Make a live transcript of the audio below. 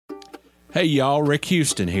Hey y'all, Rick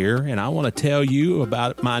Houston here, and I want to tell you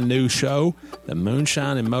about my new show, the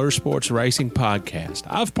Moonshine and Motorsports Racing Podcast.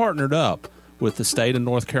 I've partnered up with the state of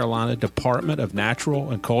North Carolina Department of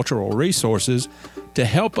Natural and Cultural Resources to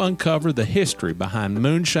help uncover the history behind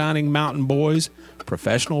moonshining mountain boys,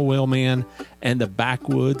 professional wheelmen, and the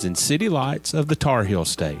backwoods and city lights of the Tar Heel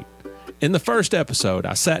State. In the first episode,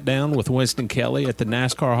 I sat down with Winston Kelly at the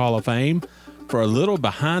NASCAR Hall of Fame for a little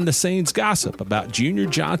behind-the-scenes gossip about Junior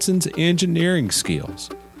Johnson's engineering skills.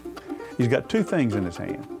 He's got two things in his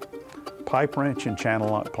hand, pipe wrench and channel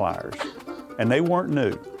lock pliers. And they weren't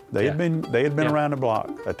new. They had been around the block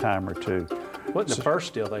a time or two. Wasn't the first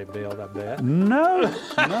steel they built, I bet. No,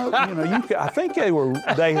 I think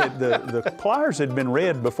the pliers had been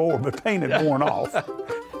red before, but paint had worn off.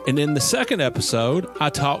 And in the second episode, I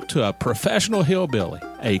talked to a professional hillbilly,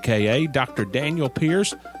 a.k.a. Dr. Daniel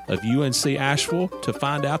Pierce of UNC Asheville, to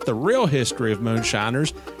find out the real history of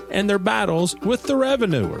moonshiners and their battles with the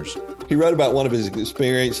revenuers. He wrote about one of his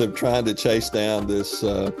experience of trying to chase down this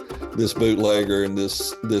bootlegger in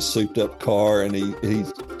this souped-up car, and he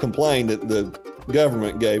complained that the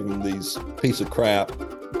government gave him these piece of crap,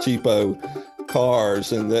 cheapo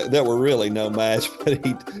cars, and that were really no match, but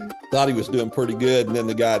he thought he was doing pretty good, and then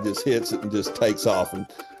the guy just hits it and just takes off and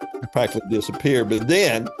practically disappeared. But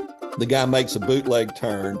then the guy makes a bootleg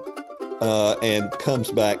turn and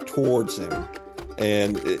comes back towards him.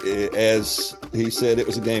 And as he said, it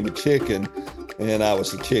was a game of chicken, and I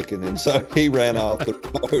was the chicken. And so he ran off the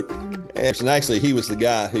road. And actually, he was the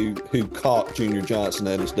guy who caught Junior Johnson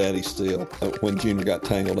at his daddy's steel when Junior got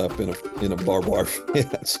tangled up in a barbed wire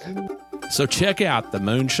fence. So check out the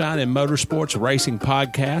Moonshine and Motorsports Racing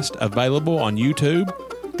Podcast, available on YouTube,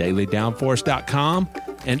 dailydownforce.com,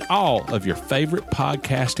 and all of your favorite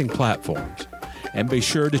podcasting platforms. And be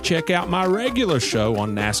sure to check out my regular show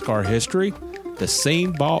on NASCAR history, the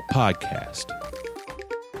Scene Vault Podcast.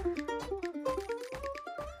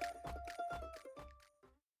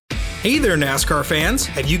 Hey there, NASCAR fans.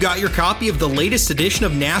 Have you got your copy of the latest edition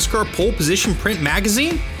of NASCAR Pole Position Print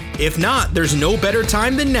Magazine? If not, there's no better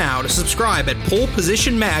time than now to subscribe at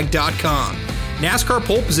polepositionmag.com. NASCAR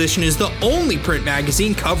Pole Position is the only print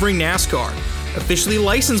magazine covering NASCAR. Officially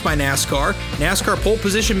licensed by NASCAR, NASCAR Pole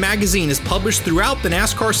Position Magazine is published throughout the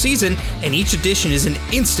NASCAR season, and each edition is an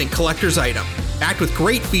instant collector's item, packed with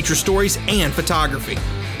great feature stories and photography.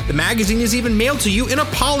 The magazine is even mailed to you in a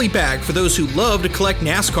poly bag for those who love to collect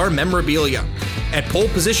NASCAR memorabilia. At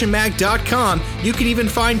polepositionmag.com, you can even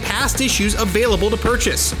find past issues available to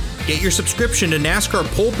purchase. Get your subscription to NASCAR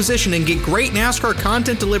Pole Position and get great NASCAR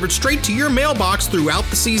content delivered straight to your mailbox throughout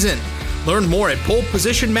the season. Learn more at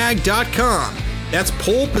polepositionmag.com. That's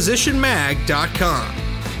polepositionmag.com.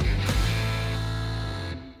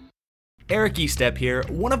 Eric Estep here.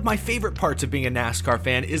 One of my favorite parts of being a NASCAR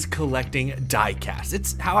fan is collecting diecasts.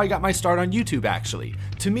 It's how I got my start on YouTube, actually.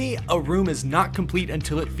 To me, a room is not complete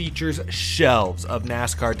until it features shelves of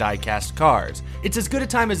NASCAR diecast cars. It's as good a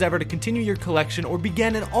time as ever to continue your collection or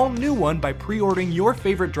begin an all-new one by pre-ordering your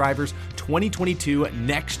favorite driver's 2022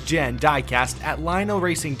 next-gen diecast at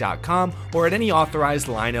lionelracing.com or at any authorized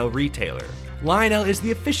Lionel retailer. Lionel is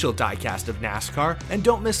the official diecast of NASCAR, and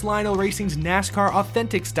don't miss Lionel Racing's NASCAR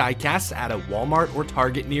Authentics diecasts at a Walmart or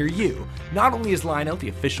Target near you. Not only is Lionel the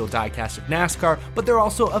official diecast of NASCAR, but they're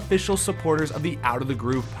also official supporters of the Out of the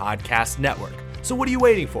Groove podcast network. So what are you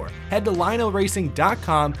waiting for? Head to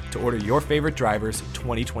lionelracing.com to order your favorite driver's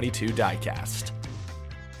 2022 diecast.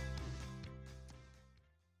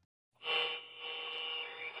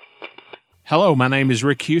 Hello, my name is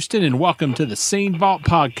Rick Houston, and welcome to the Scene Vault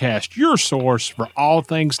Podcast, your source for all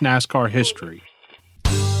things NASCAR history.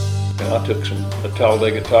 I took some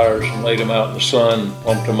Talladega tires and laid them out in the sun,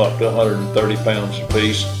 pumped them up to 130 pounds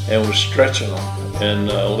apiece, and was stretching them and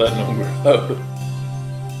letting them grow.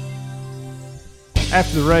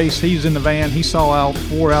 After the race, he's in the van. He saw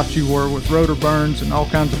how wore out you were with rotor burns and all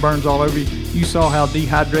kinds of burns all over you. You saw how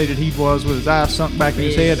dehydrated he was with his eyes sunk back in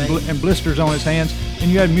his head and blisters on his hands, and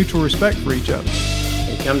you had mutual respect for each other.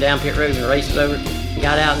 He come down pit road and the race was over. He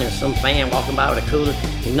got out and there was some fan walking by with a cooler.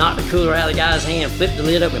 He knocked the cooler out of the guy's hand, flipped the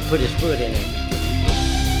lid up, and put his foot in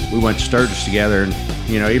it. We went to Sturgis together, and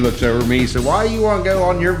he looks over at me and said, "Why you want to go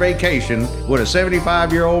on your vacation with a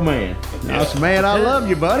 75-year-old man?" And I said, "Man, I love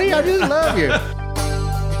you, buddy. I just love you."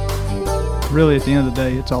 Really, at the end of the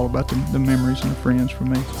day, it's all about the memories and the friends for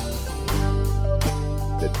me.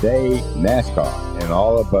 The day NASCAR and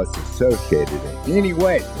all of us associated in any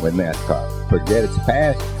way with NASCAR forget its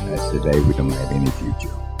past, that's the day we don't have any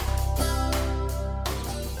future.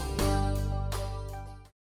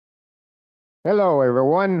 Hello,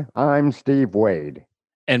 everyone. I'm Steve Wade.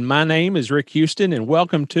 And my name is Rick Houston, and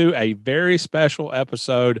welcome to a very special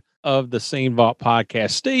episode of the Scene Vault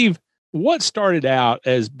podcast. Steve, what started out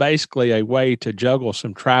as basically a way to juggle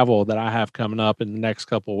some travel that I have coming up in the next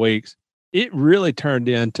couple of weeks, it really turned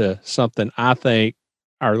into something I think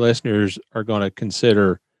our listeners are going to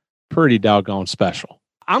consider pretty doggone special.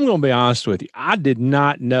 I'm going to be honest with you. I did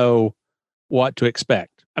not know what to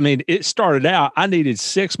expect. I mean, it started out, I needed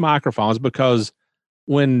 6 microphones because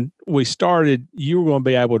when we started, you were going to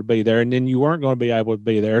be able to be there, and then you weren't going to be able to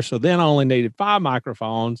be there. So then I only needed 5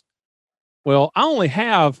 microphones. Well, I only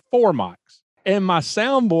have 4 mics, and my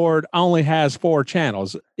soundboard only has 4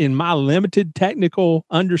 channels. In my limited technical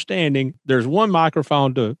understanding, there's 1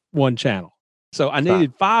 microphone to 1 channel. So I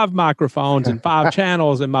needed 5 microphones and 5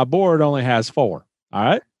 channels, and my board only has 4. All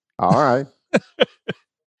right? All right.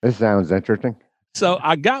 This sounds interesting. So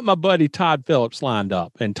I got my buddy Todd Phillips lined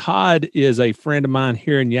up, and Todd is a friend of mine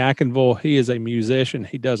here in Yadkinville. He is a musician.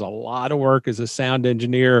 He does a lot of work as a sound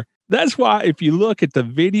engineer. That's why if you look at the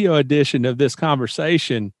video edition of this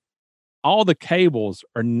conversation, all the cables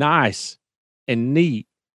are nice and neat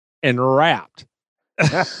and wrapped.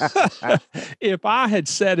 If I had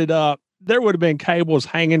set it up, there would have been cables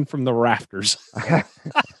hanging from the rafters.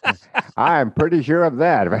 I am pretty sure of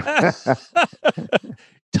that.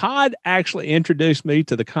 Todd actually introduced me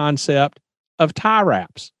to the concept of tie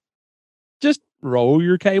wraps. Just roll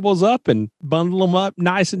your cables up and bundle them up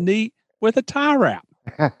nice and neat with a tie wrap.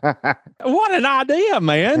 What an idea,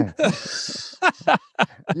 man.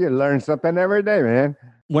 You learn something every day, man.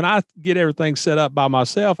 When I get everything set up by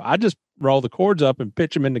myself, I just roll the cords up and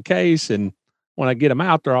pitch them in the case. And when I get them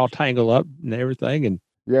out, they're all tangled up and everything. And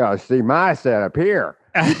yeah, see my setup here.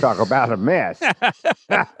 You talk about a mess.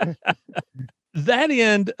 That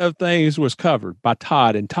end of things was covered by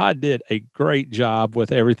Todd, and Todd did a great job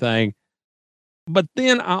with everything. But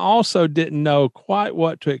then I also didn't know quite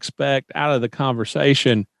what to expect out of the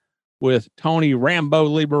conversation with Tony Rambo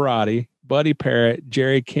Liberati, Buddy Parrott,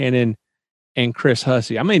 Jerry Kennan, and Chris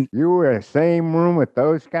Hussey. I mean, you were in the same room with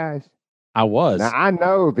those guys? I was. Now, I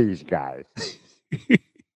know these guys.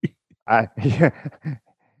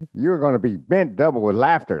 You're going to be bent double with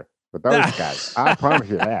laughter with those guys. I promise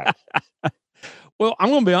you that. Well, I'm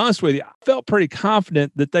going to be honest with you. I felt pretty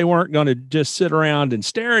confident that they weren't going to just sit around and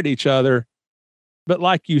stare at each other. But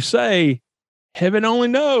like you say, heaven only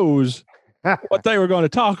knows what they were going to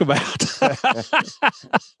talk about.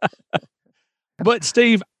 But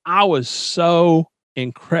Steve, I was so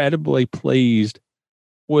incredibly pleased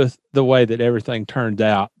with the way that everything turned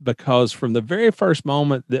out, because from the very first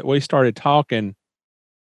moment that we started talking,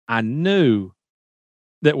 I knew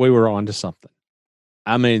that we were on to something.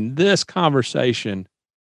 I mean, this conversation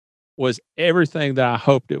was everything that I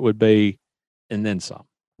hoped it would be, and then some.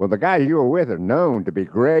 Well, the guys you were with are known to be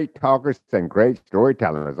great talkers and great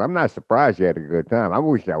storytellers. I'm not surprised you had a good time. I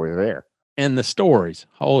wish I was there. And the stories,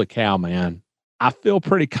 holy cow, man. I feel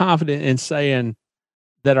pretty confident in saying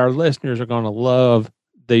that our listeners are going to love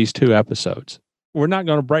these 2 episodes. We're not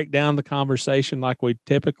going to break down the conversation like we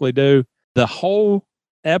typically do. The whole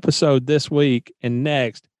episode this week and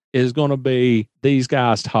next is going to be these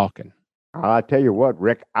guys talking. I'll tell you what,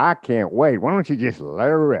 Rick, I can't wait. Why don't you just let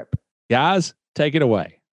her rip? Guys, take it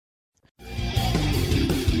away.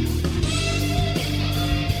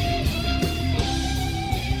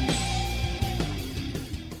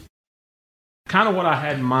 Kind of what I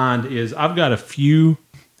had in mind is I've got a few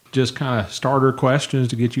just kind of starter questions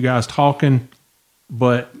to get you guys talking.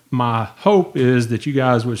 But my hope is that you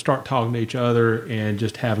guys would start talking to each other and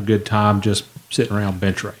just have a good time just sitting around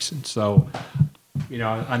bench racing. So, you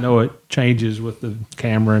know, I know it changes with the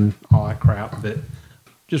camera and all that crap, but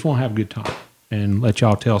just want to have a good time and let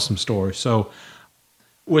y'all tell some stories. So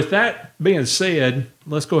with that being said,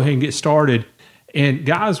 let's go ahead and get started. And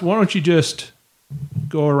guys, why don't you just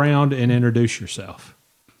go around and introduce yourself?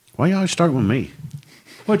 Why y'all start with me?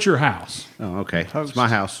 What's your house? Oh, okay. It's my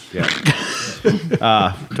house. Yeah.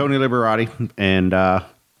 Tony Liberati, and I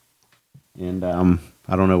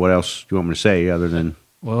don't know what else you want me to say other than.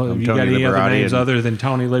 Well, have you got any other names other than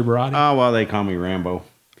Tony Liberati? Oh, well, they call me Rambo,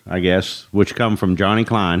 I guess, which come from Johnny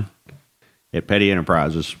Klein at Petty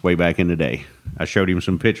Enterprises way back in the day. I showed him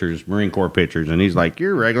some pictures, Marine Corps pictures, and he's like,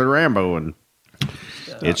 "You're regular Rambo," and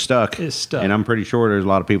it stuck. It's stuck. And I'm pretty sure there's a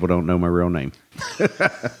lot of people don't know my real name.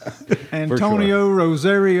 Antonio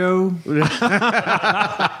Rosario. A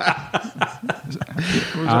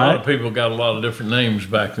lot of people got a lot of different names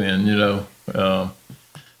back then, you know.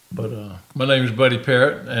 But my name is Buddy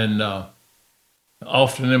Parrott, and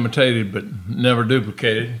often imitated but never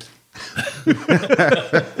duplicated.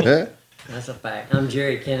 That's a fact. I'm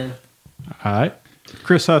Jerry Kennan. All right.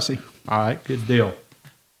 Chris Hussey. All right, good deal.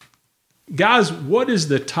 Guys, what is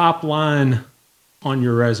the top line on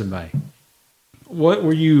your resume? What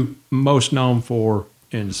were you most known for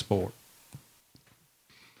in the sport?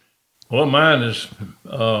 Well, mine is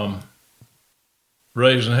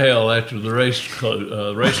raising hell after the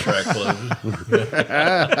racetrack closes.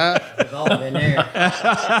 We've all been there.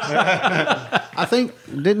 I think,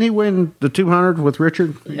 didn't he win the 200 with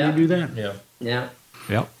Richard? Did Yeah. you do that? Yeah. Yeah,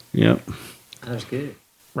 Yep. Yep. that was good.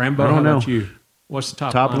 Rambo, I don't how about know. you? What's the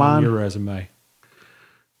top Top line on line? your resume?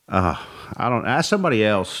 I don't. Ask somebody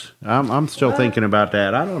else. I'm still thinking about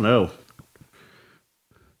that. I don't know.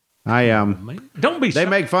 Don't be They shy.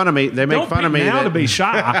 make fun of me. They make Don't fun pick of me. now that- to be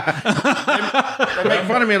shy. They make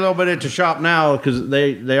fun of me a little bit at the shop now because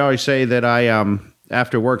they always say that I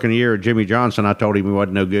after working a year at Jimmy Johnson, I told him he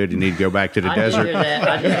wasn't no good and he'd go back to the I did hear desert. that.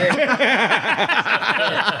 I did hear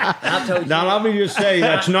that. I told you. Now let me just say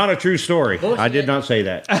that's not a true story. Bullshit. I did not say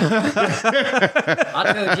that.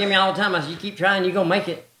 I tell Jimmy all the time. I said, "You keep trying, you're gonna make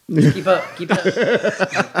it. Just keep up, keep it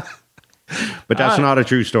up." But that's not a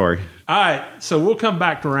true story. All right, so we'll come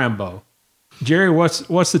back to Rambo. Jerry,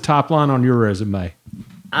 what's the top line on your resume?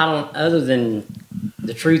 I don't, other than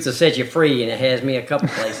the truth will set you free, and it has me a couple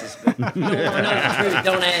places. But if you don't want to know the truth,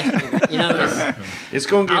 don't ask me. You know, It's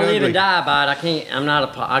going to I get live ugly. and die by it. I can't. I'm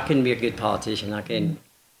not I couldn't be a good politician. I can.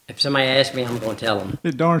 If somebody asks me, I'm going to tell them.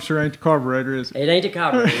 It darn sure ain't the carburetor, is it? It ain't a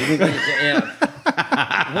carburetor. You can get it,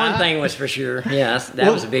 yeah. One thing was for sure. Yeah,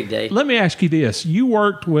 that was a big day. Let me ask you this. You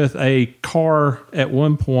worked with a car at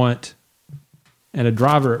one point and a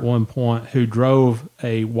driver at one point who drove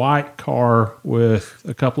a white car with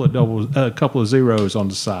a couple of zeros on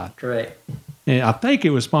the side. Correct. And I think it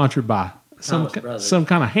was sponsored by some Brothers.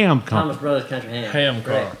 kind of ham company. Thomas Brothers Country Ham. Ham car.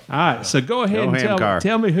 Correct. All right, so go ahead No and ham car.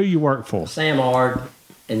 tell me who you work for. Sam Ard,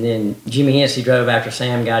 and then Jimmy Hensey drove after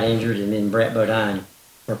Sam got injured, and then Brett Bodine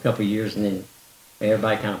for a couple of years, and then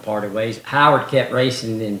everybody kind of parted ways. Howard kept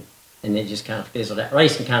racing, and it just kind of fizzled out.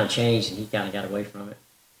 Racing kind of changed, and he kind of got away from it.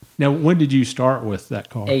 Now, when did you start with that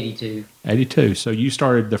car? 82. 82. So you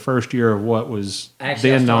started the first year of what was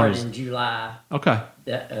Actually, I then known started as... in July. Okay.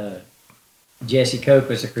 That, Jesse Koch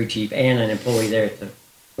was the crew chief and an employee there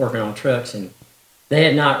working on trucks, and they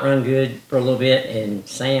had not run good for a little bit. And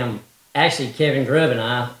Sam, actually, Kevin Grubb and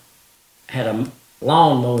I had a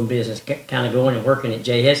lawn mowing business kind of going and working at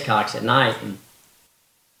Jay Hescox at night. And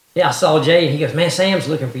yeah, I saw Jay, and he goes, "Man, Sam's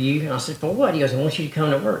looking for you." And I said, "For what?" He goes, "I want you to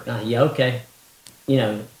come to work." And I said, "Yeah, okay." You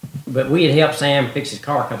know, but we had helped Sam fix his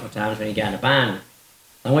car a couple of times when he got in a bind.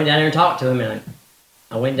 I went down there and talked to him, and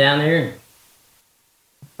I went down there, and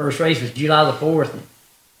first race was July the 4th, in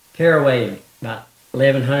Caraway, about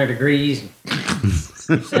 1,100 degrees.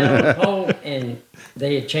 And sat on the pole, and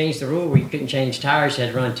they had changed the rule where you couldn't change tires. You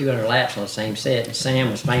had to run 200 laps on the same set. And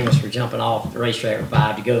Sam was famous for jumping off the racetrack with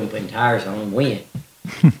 5 to go and putting tires on and win.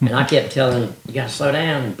 And I kept telling him, "You got to slow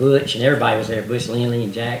down." And Butch and everybody was there, Butch Lindley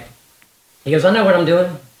and Jack. He goes, "I know what I'm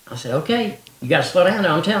doing." I said, "Okay, you got to slow down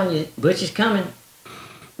now. I'm telling you, Butch is coming."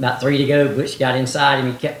 About 3 to go, Butch got inside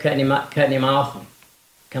him. He kept cutting him off. And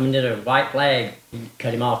coming to the white flag, he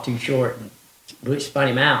cut him off too short. And Butch spun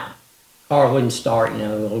him out. Car wouldn't start,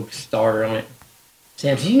 the old starter on it.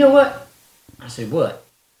 Sam said, "You know what?" I said, "What?"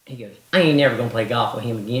 He goes, "I ain't never going to play golf with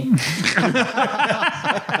him again."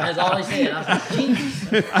 That's all he said. I said,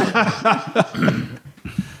 "Jesus."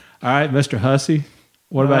 All right, Mr. Hussey,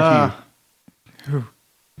 what about you?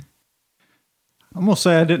 I'm gonna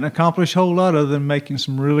say I didn't accomplish a whole lot other than making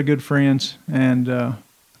some really good friends and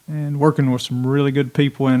working with some really good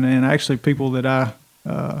people and actually people that I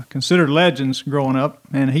considered legends growing up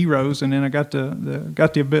and heroes. And then I got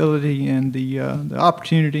the ability and the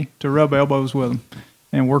opportunity to rub elbows with them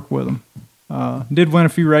and work with them. Did win a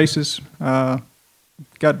few races. Got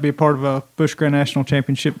to be a part of a Busch Grand National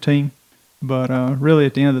Championship team. But really,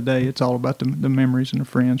 at the end of the day, it's all about the memories and the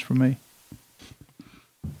friends for me.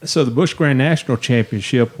 So the Busch Grand National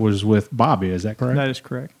Championship was with Bobby, is that correct? That is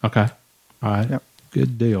correct. Okay. All right. Yep.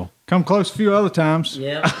 Good deal. Come close a few other times.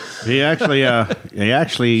 Yeah. He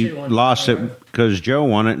actually lost it because Joe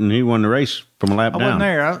won it and he won the race from a lap I down.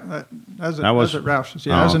 wasn't there. I was at Roush's.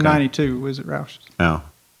 Yeah, I was in okay. '92. Was at Roush's. Oh.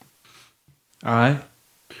 All right.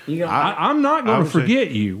 You I'm not going to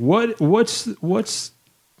forget you. What's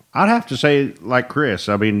I'd have to say, like Chris,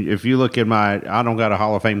 I mean, if you look at I don't got a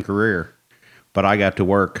Hall of Fame career, but I got to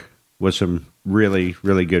work with some really,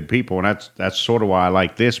 really good people. And that's sort of why I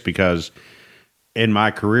like this, because in my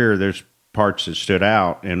career, there's parts that stood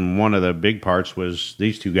out. And one of the big parts was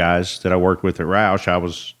these two guys that I worked with at Roush. I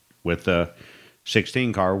was with the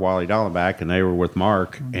 16 car, Wally Dollenbach, and they were with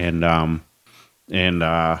Mark. And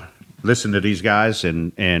listening to these guys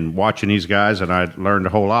and watching these guys, and I learned a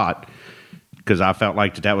whole lot. because I felt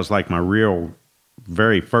like that was like my real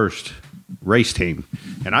very first race team.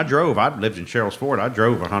 And I lived in Sherrills Ford. I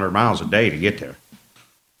drove 100 miles a day to get there.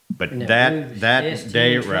 But that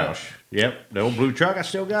day at Roush, the old blue truck, I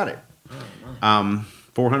still got it.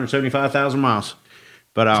 475,000 miles.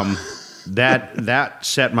 But that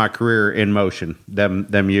set my career in motion.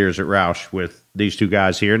 Them years at Roush with these two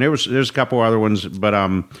guys here, and there's a couple other ones, but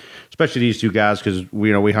especially these two guys because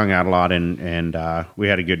we hung out a lot and we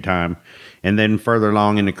had a good time. And then further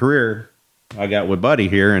along in the career, I got with Buddy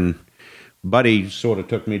here, and Buddy sort of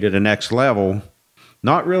took me to the next level.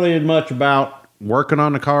 Not really as much about working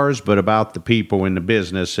on the cars, but about the people in the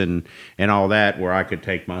business and all that, where I could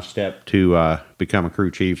take my step to become a crew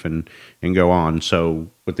chief and go on. So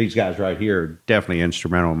with these guys right here, definitely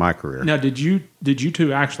instrumental in my career. Now, did you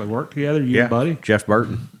two actually work together, you and Buddy? Jeff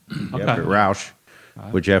Burton. Okay. At Roush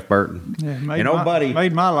with Jeff Burton. Yeah, Buddy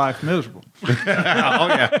made my life miserable.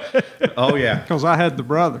 Oh yeah. Because I had the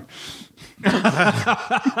brother. You had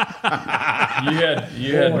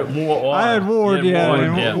Ward. I had Ward,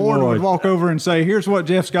 Ward, Ward would walk over and say, "Here's what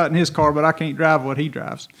Jeff's got in his car, but I can't drive what he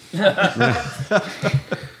drives."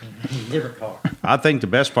 Different car. I think the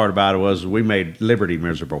best part about it was we made Liberty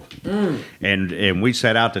miserable, and we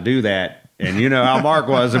set out to do that. And you know how Mark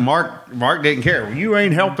was, and Mark didn't care. Well, you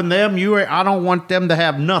ain't helping them. I don't want them to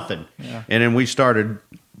have nothing. Yeah. And then we started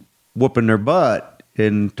whooping their butt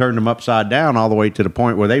and turned them upside down all the way to the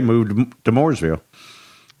point where they moved to Mooresville.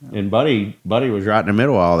 And Buddy was right in the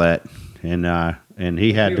middle of all that, and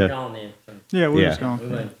he had to. Gone then, so. Yeah, we was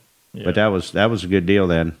gone. Yeah. But that was a good deal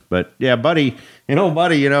then. But yeah, Buddy,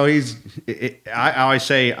 Buddy, I always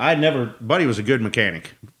say Buddy was a good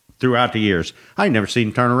mechanic throughout the years. I ain't never seen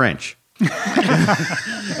him turn a wrench.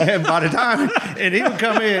 And by the time, and he would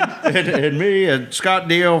come in, and me and Scott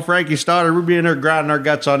Deal, Frankie Stoddard, we'd be in there grinding our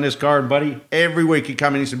guts on this car. And Buddy, every week he'd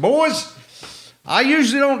come in and he said, "Boys, I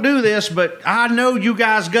usually don't do this, but I know you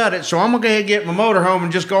guys got it, so I'm going to go ahead and get my motorhome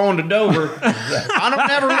and just go on to Dover. I don't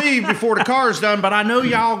never leave before the car's done, but I know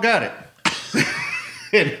y'all got it."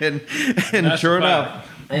 and sure enough.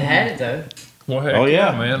 They had it, though. Well, heck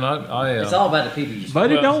man. It's all about the people you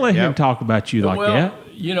Buddy, don't let him talk about you like that.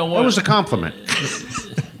 You know what? It was a compliment.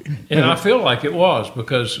 And I feel like it was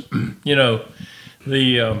because, the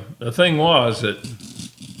thing was that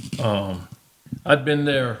I'd been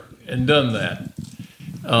there and done that.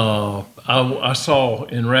 I saw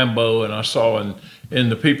in Rambo and I saw in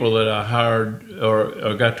the people that I hired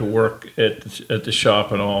or got to work at the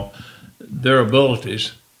shop and all, their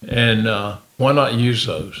abilities, and why not use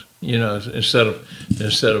those? Instead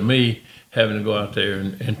of me having to go out there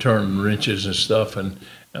and turn wrenches and stuff. And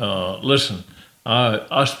listen,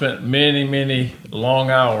 I spent many long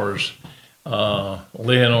hours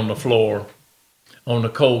laying on the floor, on the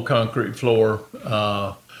cold concrete floor,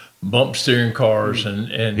 bump steering cars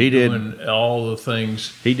and doing all the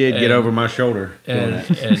things. He did get over my shoulder. And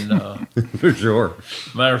for sure.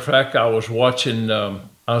 Matter of fact, I was watching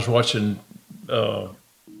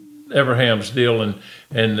Everham's deal, and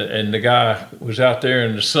the guy was out there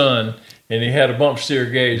in the sun, and he had a bump steer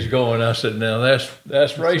gauge going. I said, "Now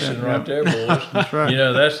that's racing right there, boys." That's right.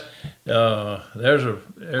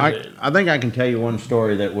 I think I can tell you one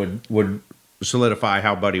story that would solidify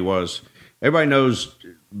how Buddy was. Everybody knows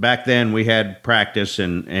back then we had practice,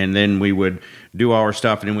 and then we would do all our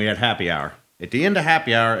stuff, and then we had happy hour. At the end of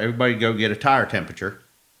happy hour, everybody go get a tire temperature,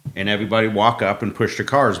 and everybody walk up and push their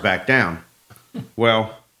cars back down.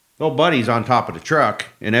 Well, old Buddy's on top of the truck,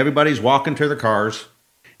 and everybody's walking to their cars,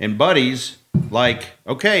 and Buddy's like,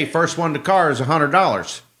 "Okay, first one to car is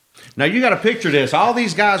 $100. Now you got to picture this. All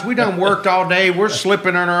these guys, we done worked all day. We're slipping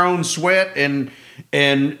in our own sweat, and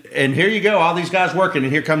here you go. All these guys working,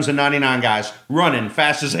 and here comes the 99 guys running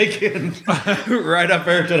fast as they can right up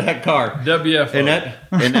there to that car. WFO.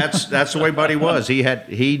 And that's the way Buddy was.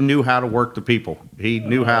 He knew how to work the people. He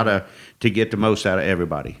knew how to get the most out of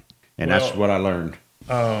everybody, and that's what I learned.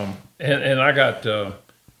 And I got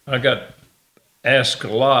asked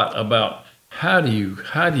a lot about how do you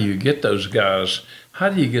get those guys? How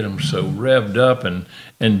do you get them so revved up and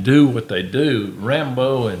do what they do?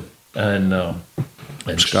 Rambo and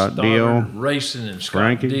Scott Deal racing and Scott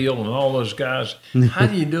Frankie Deal and all those guys. How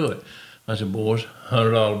do you do it? I said, "Boys,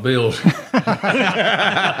 $100 bills."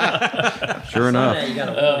 Sure enough.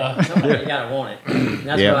 Someday you gotta want it. And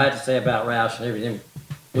that's what I had to say about Roush and everything.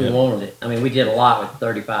 We wanted it. I mean, we did a lot with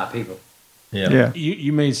 35 people. Yeah.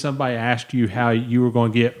 You mean somebody asked you how you were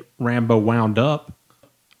going to get Rambo wound up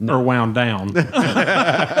or wound down?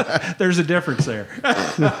 There's a difference there.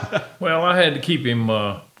 Well, I had to keep him.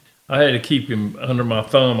 I had to keep him under my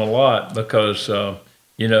thumb a lot because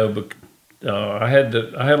I had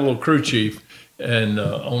a little crew chief and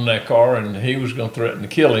on that car, and he was going to threaten to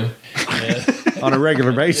kill him on a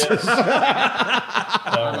regular basis.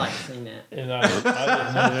 I'd like to see that. And I didn't want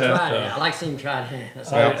that. I like to see him try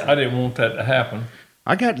that. I didn't want that to happen.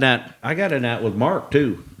 I got in that with Mark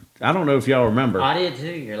too. I don't know if y'all remember. I did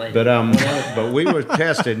too. You're like, but we were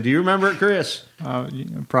testing. Do you remember it, Chris?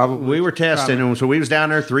 Probably. We were testing, and so we was down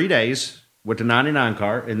there 3 days with the 99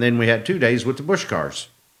 car, and then we had 2 days with the Busch cars.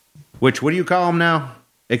 Which, what do you call them now?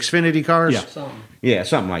 Xfinity cars? Yeah.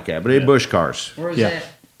 Something like that. But they're Busch cars. Where was that?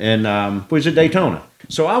 And it was at Daytona.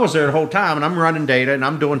 So I was there the whole time, and I'm running data, and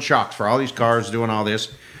I'm doing shocks for all these cars, doing all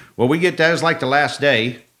this. Well, we get that was like the last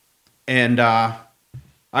day, and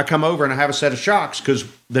I come over and I have a set of shocks because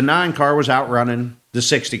the 9 car was outrunning the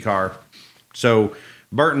 60 car. So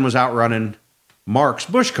Burton was outrunning Mark's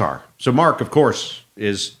Busch car. So Mark, of course,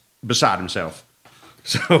 is beside himself.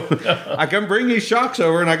 So I come bring these shocks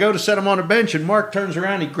over, and I go to set them on the bench, and Mark turns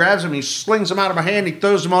around, he grabs them, he slings them out of my hand, he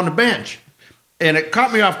throws them on the bench. And it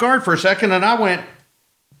caught me off guard for a second, and I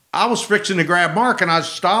was fixing to grab Mark, and I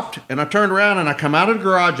stopped, and I turned around, and I come out of the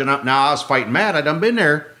garage, and now I was fighting mad. I done been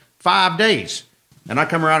there 5 days. And I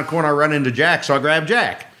come around the corner, I run into Jack, so I grab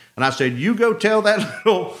Jack. And I said, you go tell that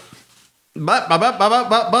little bup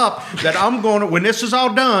that I'm going to, when this is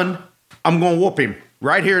all done, I'm going to whoop him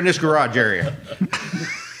right here in this garage area.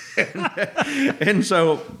 and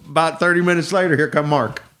so about 30 minutes later, here come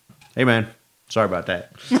Mark. Hey, man, sorry about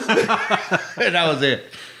that. And that was it.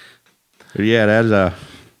 But yeah, that's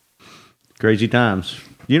crazy times.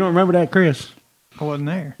 You don't remember that, Chris? I wasn't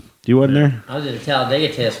there. You wasn't there? I was at the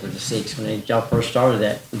Talladega test with the 6 when y'all first started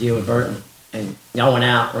that deal with Burton. And y'all went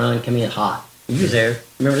out, run, come in hot. You was there.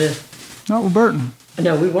 Remember this? Not with Burton.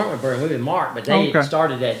 No, we weren't with Burton. We were with Mark, but they had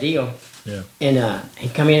started that deal. Yeah. And he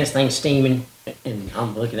come in, this thing's steaming, and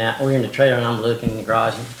I'm looking out. We're in the trailer, and I'm looking in the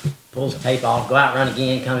garage. And pulls the tape off, go out, run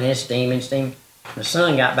again, come in, steaming. The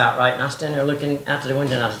sun got about right, and I stand there looking out to the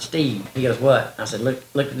window, and I said, Steve. He goes, what? I said, look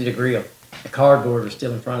through the grill. The cardboard was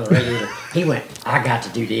still in front of the radiator. He went, I got to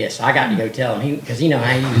do this. I got to go tell him. Because you know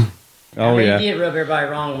how he... He did rub everybody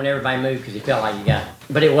wrong when everybody moved because he felt like he got it.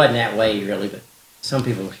 But it wasn't that way, really. But some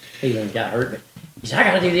people's feelings got hurt. But he said, I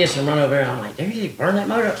got to do this and run over there. And I'm like, dude, you burn that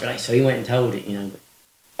motor up today. So he went and told it, you know. But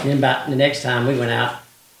then about the next time we went out,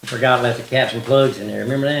 I forgot left the caps and plugs in there.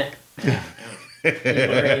 Remember that?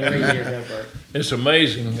 It's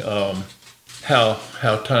amazing how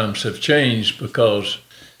times have changed because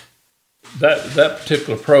that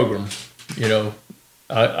particular program, you know,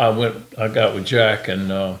 I got with Jack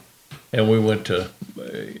and we went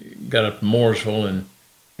got up to Mooresville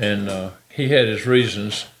and he had his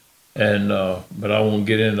reasons but I won't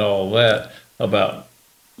get into all that about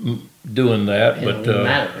doing that.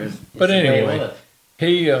 But anyway,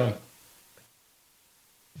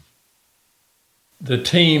 the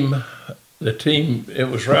team it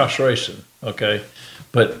was Rouse Racing, okay,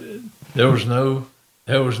 but there was no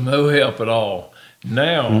help at all.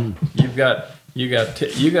 Now you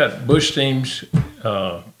got Busch teams,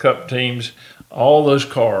 Cup teams, all those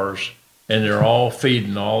cars, and they're all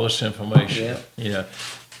feeding all this information. Yeah. You know,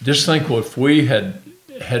 just think if we had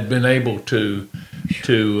been able to put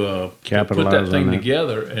that thing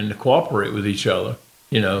together and to cooperate with each other.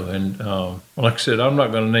 You know, and like I said, I'm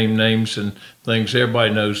not going to name names and things.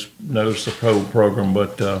 Everybody knows the program,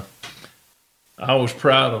 but I was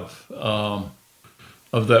proud of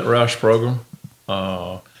that Roush program.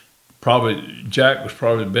 Probably Jack was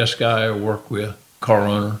probably the best guy I ever worked with. Car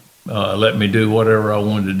owner, let me do whatever I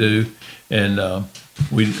wanted to do, and I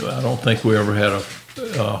don't think we ever had a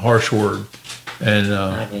harsh word. And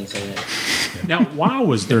I can't say that. Now, why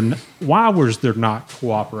was there not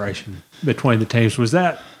cooperation between the teams? Was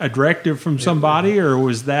that a directive from somebody, or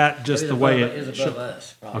was that just the way it was above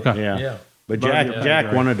us? Probably. Okay, yeah. But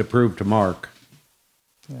Jack wanted to prove to Mark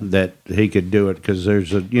that he could do it because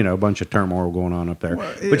there's a bunch of turmoil going on up there.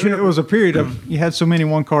 Well, but it was a period of you had so many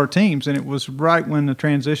one-car teams, and it was right when the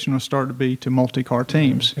transition was starting to be to multi-car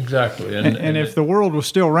teams. Exactly, and if the world was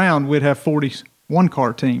still around, we'd have 40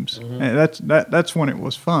 one-car teams. Mm-hmm. And that's when it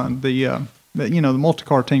was fun. The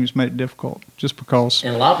multi-car teams made it difficult just because.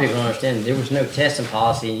 And a lot of people don't understand there was no testing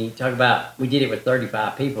policy. And you talk about we did it with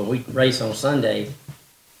 35 people. We race on Sunday,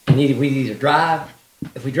 and we'd either drive.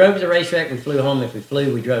 If we drove to the racetrack, we flew home. If we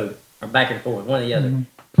flew, we drove, or back and forth, one or the other.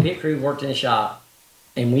 Mm-hmm. Pit crew worked in the shop,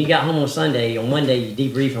 and when you got home on Sunday, on Monday you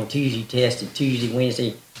debrief, on Tuesday you tested, Tuesday,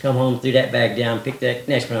 Wednesday, come home, threw that bag down, picked that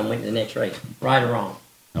next one, and went to the next race, right or wrong.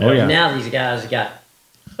 Oh yeah. Now these guys have got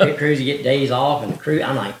pit crews to get days off, and the crew.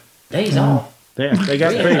 I'm like, days off. Yeah, they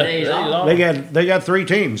got days off. They got 3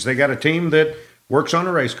 teams. They got a team that works on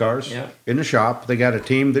the race cars Yeah. in the shop. They got a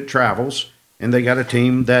team that travels, and they got a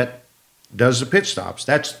team that does the pit stops.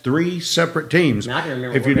 That's 3 separate teams. And I can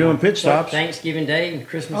remember If you're doing pit stops, Thanksgiving Day and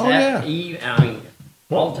Christmas yeah. Eve. I mean,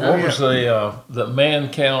 all the time. What was the man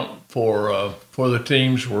count for the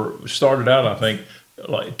teams? Were started out, I think,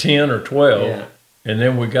 like 10 or 12, Yeah. and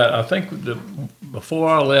then we got. I think before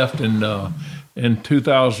I left in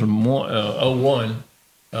 2001,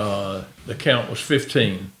 the count was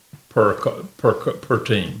 15 per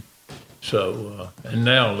team. So and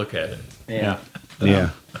now look at it. Yeah.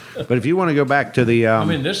 yeah. But if you want to go back to the, I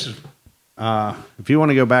mean, this is if you want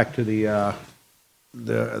to go back to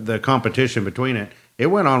the competition between it, it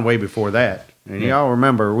went on way before that. And y'all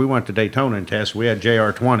remember we went to Daytona and test. We had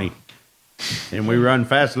JR20, and we run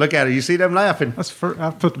fast. Look at it. You see them laughing. That's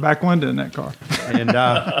I put the back window in that car. And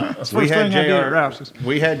we had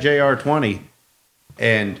JR20,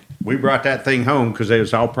 and we brought that thing home because it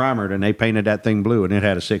was all primered, and they painted that thing blue, and it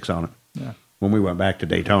had a 6 on it. Yeah. When we went back to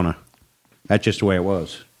Daytona, that's just the way it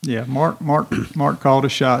was. Yeah, Mark called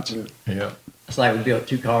his shots. yeah. It's like we built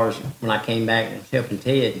 2 cars when I came back and was helping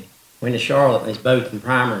Ted. Went to Charlotte, and it's both in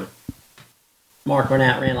primer. Mark went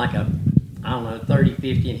out and ran like 30,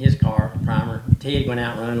 50 in his car, primer. Ted went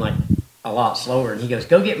out and run like a lot slower. And he goes,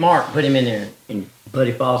 go get Mark, put him in there. And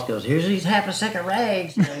Buddy Foss goes, here's these half-a-second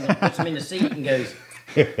rags. You know, and puts him in the seat and goes,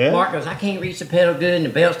 Mark goes, I can't reach the pedal good and the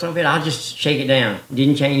belts don't fit. I'll just shake it down.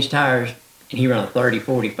 Didn't change tires. And he ran a 30,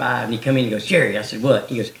 45. And he come in and goes, Jerry. I said, what?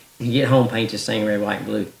 He goes, when you get home, paint this thing red, white, and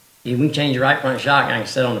blue. We can change the right front shock and I can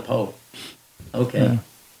sit on the pole. Okay.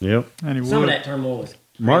 Yep. And Some of that turmoil was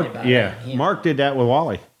Mark, Mark did that with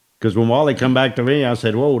Wally. Because when Wally come back to me, I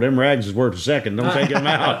said, whoa, them rags is worth a second. Don't take them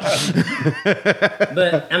out.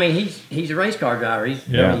 But, I mean, he's a race car driver.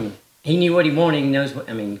 I mean, he knew what he wanted. He knows what,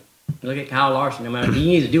 I mean, look at Kyle Larson. No matter, he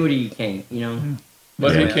needs to do what he can, you know.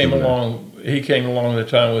 But he came along the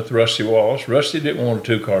time with Rusty Wallace. Rusty didn't want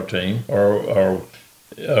a 2-car team or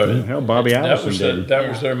hell, Bobby Allison did. That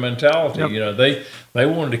was their mentality. Yep. You know, they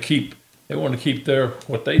wanted to keep their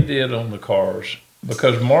what they did on the cars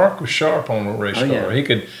because Mark was sharp on the race car. Yeah. He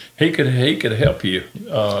could help you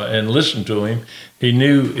and listen to him. He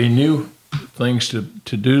knew things to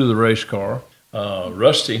do to the race car.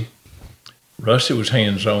 Rusty was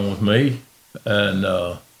hands on with me, and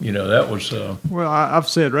that was. Well, I've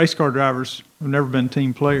said race car drivers have never been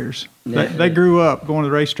team players. Yeah. They grew up going to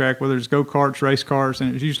the racetrack, whether it's go-karts, race cars,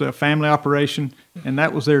 and it was usually a family operation, and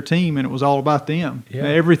that was their team, and it was all about them. Yeah.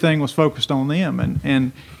 Everything was focused on them,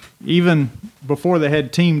 and even before they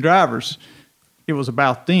had team drivers, it was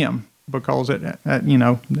about them because at the end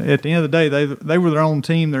of the day, they were their own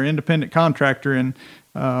team, their independent contractor, and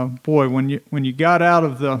boy, when you got out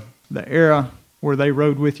of the era where they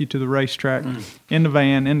rode with you to the racetrack in the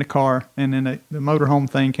van, in the car, and then the motorhome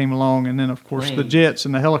thing came along, and then of course the jets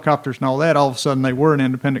and the helicopters and all that. All of a sudden, they were an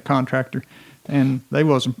independent contractor, and they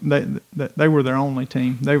were their only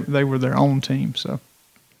team. They were their own team. So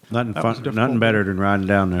nothing better than riding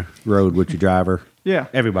down the road with your driver. Yeah,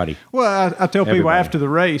 everybody. Well, I tell people after the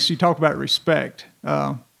race, you talk about respect.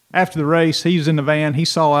 After the race, he was in the van. He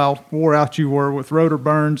saw how wore out you were with rotor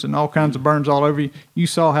burns and all kinds of burns all over you. You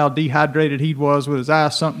saw how dehydrated he was with his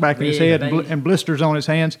eyes sunk back in his head and blisters on his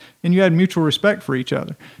hands. And you had mutual respect for each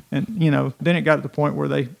other. And, then it got to the point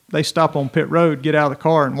where they stop on pit road, get out of the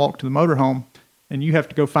car, and walk to the motorhome. And you have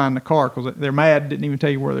to go find the car because they're mad, didn't even tell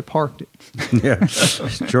you where they parked it. Yeah,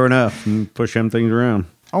 sure enough. And push them things around.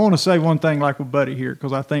 I want to say one thing like with Buddy here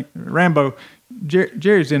because I think Rambo,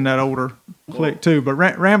 Jerry's in that older clique too, but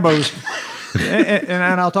Rambo's,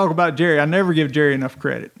 and I'll talk about Jerry. I never give Jerry enough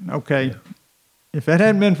credit. Okay, if it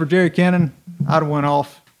hadn't been for Jerry Cannon, I'd have went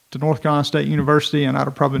off to North Carolina State University, and I'd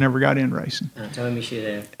have probably never got in racing. I told him he should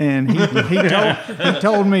have. And he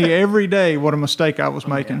told me every day what a mistake I was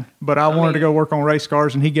making. But I wanted to go work on race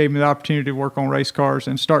cars, and he gave me the opportunity to work on race cars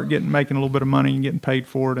and start making a little bit of money and getting paid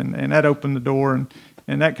for it, and that opened the door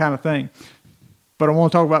and that kind of thing. But I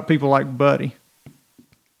want to talk about people like Buddy.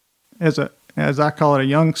 As I call it, a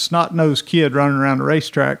young snot-nosed kid running around the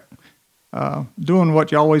racetrack, doing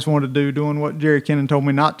what you always wanted to do, doing what Jerry Kennan told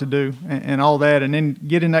me not to do, and all that, and then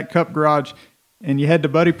get in that cup garage, and you had the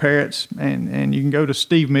Buddy Parrots, and you can go to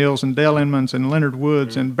Steve Mills and Dale Inmans and Leonard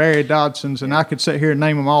Woods and Barry Dodsons, and I could sit here and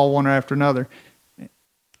name them all one after another.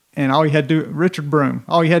 And all you had to do, Richard Broom,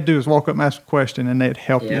 all you had to do is walk up and ask a question, and they'd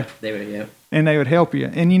help you. They would, yeah. And they would help you.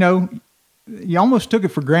 And, you almost took it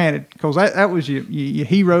for granted because that was your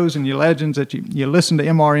heroes and your legends that you listened to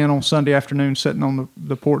MRN on Sunday afternoon sitting on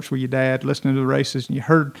the porch with your dad listening to the races, and you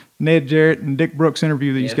heard Ned Jarrett and Dick Brooks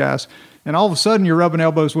interview these guys, and all of a sudden you're rubbing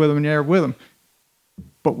elbows with them and you're with them.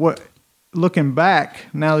 But looking back,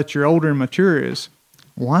 now that you're older and mature, is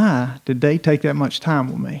why did they take that much time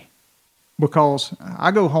with me? Because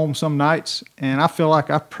I go home some nights and I feel like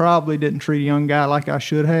I probably didn't treat a young guy like I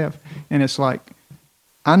should have. And it's like,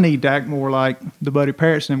 I need to act more like the Buddy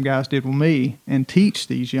Parrots and them guys did with me and teach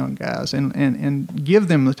these young guys and give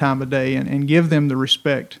them the time of day and give them the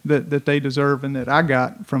respect that they deserve and that I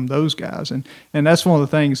got from those guys. And that's one of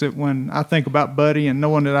the things that when I think about Buddy and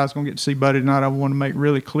knowing that I was going to get to see Buddy tonight, I want to make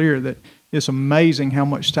really clear that it's amazing how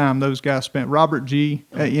much time those guys spent. Robert G.,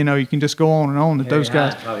 you can just go on and on that those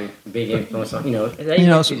guys. Probably big influence on, they do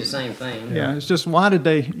the same thing. Yeah, it's just why did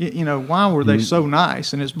they, why were they so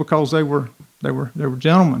nice? And it's because they were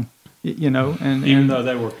gentlemen, and even though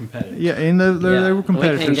they were competitive. Yeah, and they were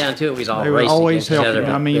competitive. When it came down to it, we was all they were racing always against each helping.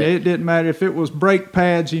 other. I mean, it didn't matter if it was brake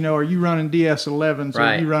pads. Are you running DS11s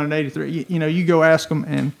or you running 83? You go ask them,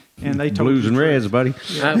 and they told blues and reds, buddy.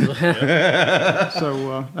 Yeah.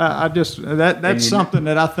 So I just that's something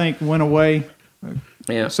that I think went away.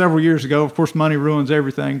 Several years ago. Of course, money ruins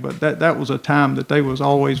everything, but that was a time that they was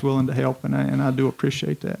always willing to help, and I do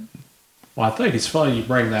appreciate that. Well, I think it's funny you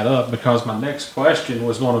bring that up because my next question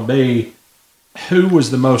was going to be, who was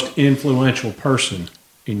the most influential person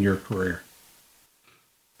in your career?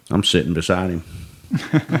 I'm sitting beside him,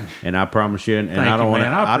 and I promise you, and I don't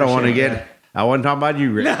want to get. I wasn't talking about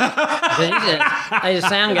you, Rick. There's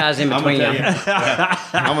sound guys in between them.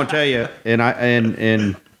 I'm gonna tell you, and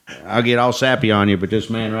I'll get all sappy on you, but this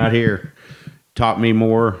man right here taught me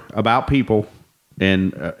more about people,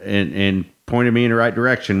 and pointed me in the right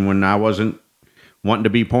direction when I wasn't wanting to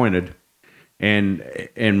be pointed.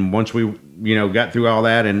 And once we, got through all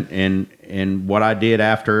that and what I did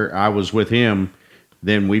after I was with him,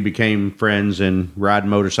 then we became friends and riding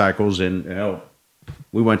motorcycles, and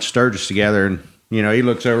we went to Sturgis together, and he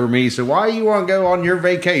looks over at me, he said, "Why you want to go on your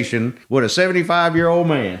vacation with a 75-year-old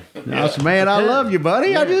man?" And I said, "Man, I love you,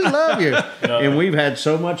 buddy. I just love you." And we've had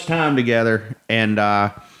so much time together, and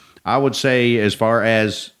I would say as far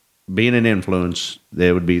as being an influence,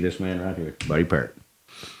 there would be this man right here, Buddy Parrott.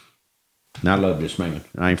 And I love this man.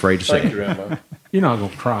 I ain't afraid to say it. Rambo. You're not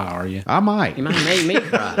going to cry, are you? I might. You might make me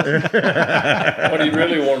cry. What he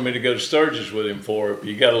really wanted me to go to Sturgis with him for,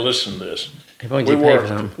 you got to listen to this.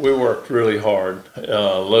 We worked really hard,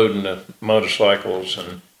 loading the motorcycles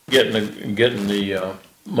and getting the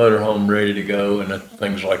motorhome ready to go and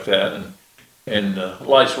things like that. And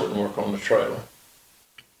lights wouldn't work on the trailer.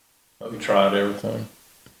 We tried everything.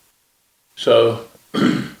 So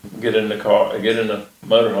get in the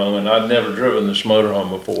motorhome, and I'd never driven this motorhome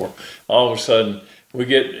before. All of a sudden, we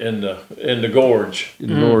get in the gorge.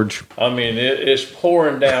 Gorge. I mean, it's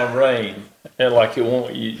pouring down rain, and like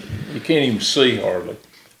you can't even see hardly.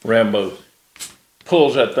 Rambo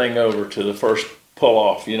pulls that thing over to the first pull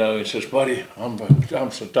off. He says, "Buddy, I'm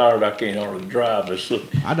so tired I can't hardly drive this."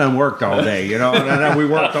 I done worked all day, and we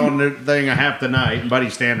worked on the thing half the night, and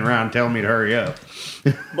Buddy's standing around telling me to hurry up.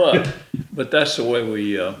 But that's the way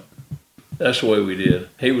we did.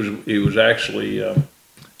 He was actually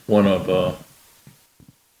one of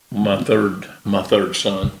my third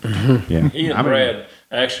son. Mm-hmm. Yeah. He and Brad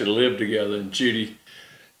actually lived together, and Judy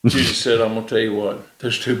said, "I'm gonna tell you what,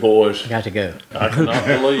 those two boys got to go. I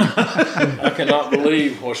cannot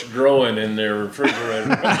believe what's growing in their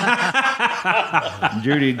refrigerator."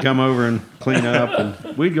 Judy'd come over and clean up,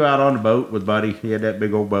 and we'd go out on the boat with Buddy. He had that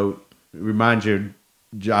big old boat. It reminds you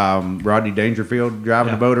of Rodney Dangerfield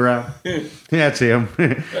driving the boat around. That's him.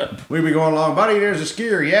 We'd be going along, "Buddy, there's a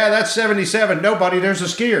skier." "Yeah, that's 77. No, Buddy, there's a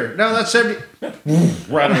skier." "No, that's 70.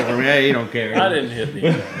 Right over me. Hey, you don't care. I didn't hit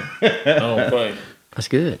anything. I don't think. That's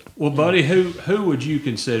good. Well, Buddy, who would you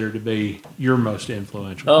consider to be your most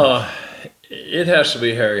influential? It has to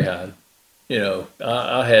be Harry Hyde.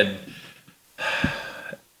 I had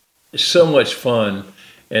so much fun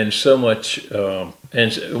and so much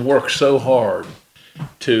and worked so hard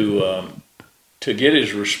to get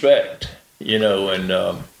his respect. And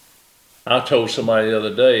I told somebody the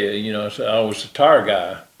other day, I was a tire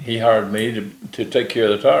guy. He hired me to take care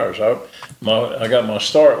of the tires. I got my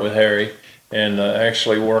start with Harry. And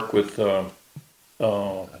actually work with on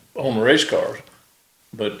the race cars,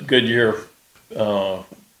 but Goodyear in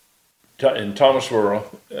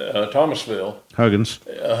Thomasville, Huggins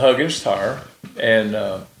tire, and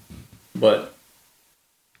but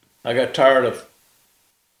I got tired of.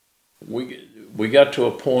 We got to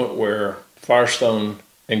a point where Firestone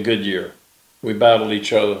and Goodyear, we battled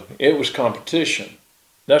each other. It was competition.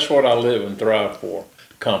 That's what I live and thrive for,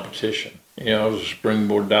 competition. I was a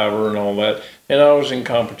springboard diver and all that, and I was in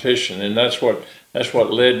competition, and that's what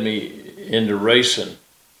led me into racing.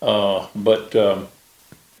 But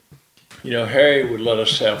Harry would let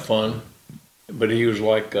us have fun. but he was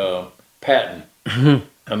like Patton.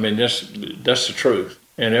 I mean, that's the truth.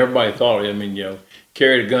 And everybody thought, I mean,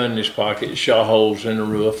 carried a gun in his pocket, shot holes in the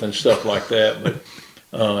roof and stuff like that. But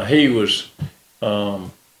he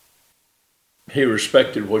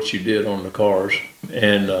respected what you did on the cars.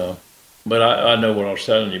 And but I know what I was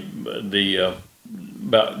telling you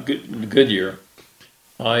about Goodyear.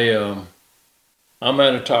 I'm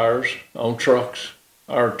out of tires on trucks,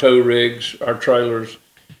 our tow rigs, our trailers.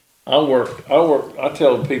 I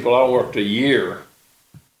tell people I worked a year,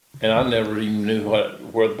 and I never even knew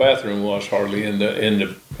where the bathroom was hardly in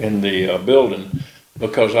the building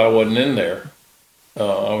because I wasn't in there.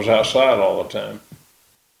 I was outside all the time.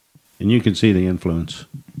 And you can see the influence.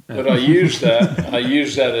 But I use that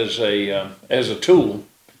as a tool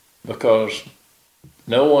because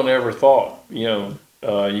no one ever thought, you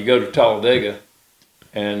go to Talladega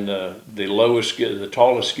and the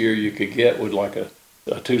tallest gear you could get was like a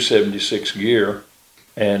 276 gear.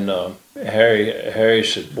 And Harry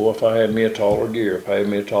said, boy, if I had me a taller gear.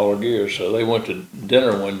 So they went to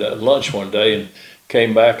lunch one day and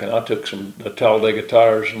came back, and I took the Talladega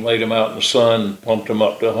tires and laid them out in the sun and pumped them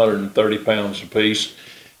up to 130 pounds apiece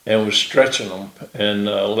and was stretching them and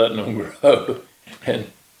letting them grow.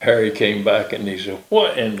 And Harry came back and he said,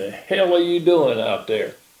 what in the hell are you doing out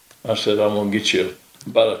there? I said, I'm going to get you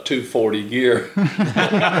about a 240 gear.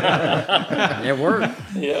 It worked.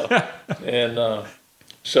 Yeah. And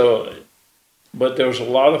but there was a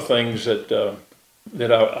lot of things that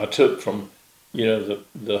I took from,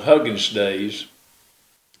 the Huggins days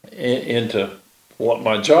into what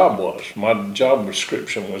my job was. My job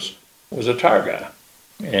description was a tire guy.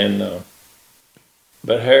 And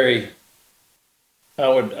but Harry, I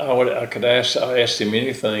asked him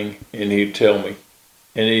anything and he'd tell me,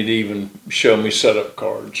 and he'd even show me setup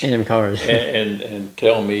cards and and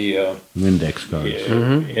tell me index cards.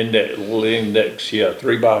 Yeah, index,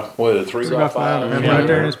 3x5. Right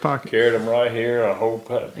there in his pocket. Carried them right here.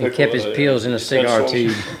 He kept his pills in a cigar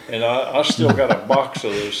tube. And I still got a box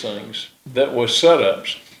of those things that was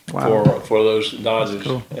setups. Wow. For those Dodges,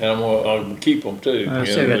 cool. And I'll keep them too. I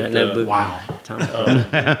still got that notebook. Wow.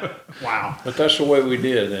 Wow. But that's the way we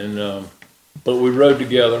did, and but we rode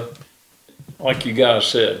together, like you guys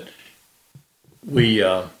said.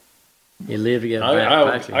 You lived together.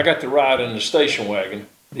 I got to ride in the station wagon,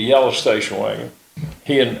 the yellow station wagon.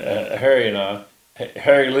 He and Harry and I.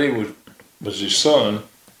 Harry Lee was his son,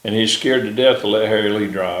 and he's scared to death to let Harry Lee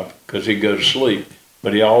drive because he'd go to sleep.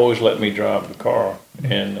 But he always let me drive the car,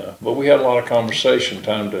 and but we had a lot of conversation,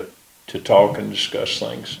 time to talk and discuss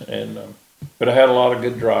things. And but I had a lot of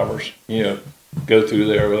good drivers, go through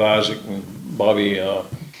there with Isaac and Bobby,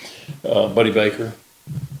 Buddy Baker,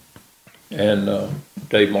 and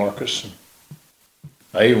Dave Marcus.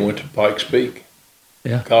 I even went to Pikes Peak,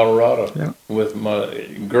 Colorado, with my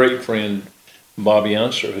great friend Bobby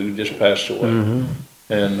Unser, who just passed away. Mm-hmm.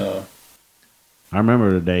 And I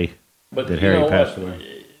remember the day. But that Harry passed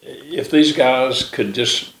away. If these guys could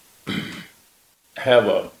just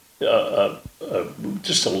have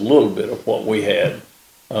just a little bit of what we had,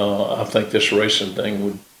 I think this racing thing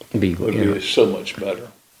would be so much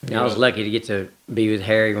better. I was lucky to get to be with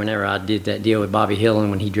Harry whenever I did that deal with Bobby Hill,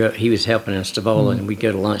 and when he was helping in Stavola, and we'd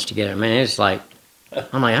go to lunch together. Man, it's like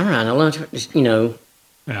I'm riding to lunch,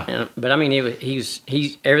 Yeah. But I mean, he's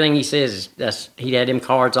everything he says he had them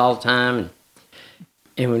cards all the time.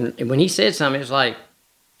 And when he said something, it was like,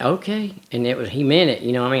 okay. And he meant it,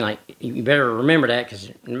 I mean, like, you better remember that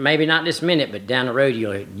because maybe not this minute, but down the road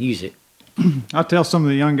you'll use it. I tell some of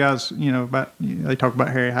the young guys, they talk about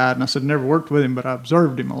Harry Hyde, and I said, never worked with him, but I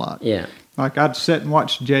observed him a lot. Yeah. Like, I'd sit and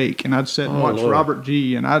watch Jake, and I'd sit and watch Robert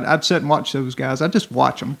G., and I'd sit and watch those guys. I'd just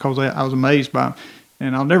watch them because I was amazed by them.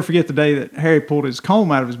 And I'll never forget the day that Harry pulled his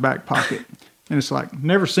comb out of his back pocket. And it's like,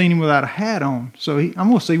 never seen him without a hat on. So I'm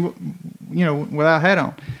going to see, without a hat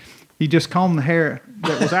on. He just combed the hair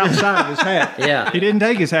that was outside of his hat. Yeah. He didn't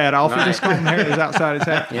take his hat off. Right. He just combed the hair that was outside his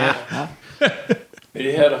hat. Yeah.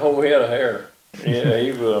 He had a whole head of hair.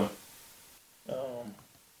 Yeah,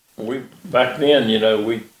 we back then,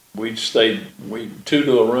 we'd two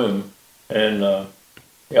to a room, and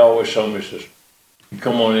he always told me, says,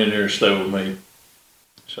 come on in there and stay with me.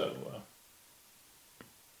 So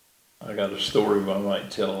I got a story I might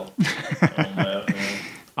tell on that.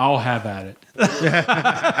 I'll have at it.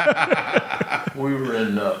 We were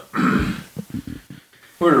in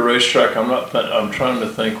we're at a racetrack. I'm trying to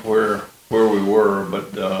think where we were,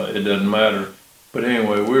 but it doesn't matter. But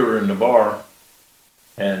anyway, we were in the bar,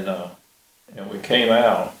 and we came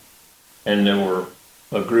out, and there were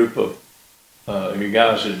a group of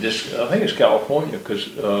guys that I think it's California, because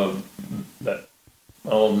that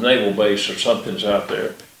naval base or something's out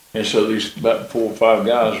there. And so these about 4 or 5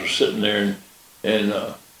 guys were sitting there, and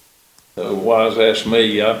the wise asked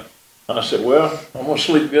me, I said, well, I'm going to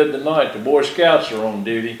sleep good tonight. The Boy Scouts are on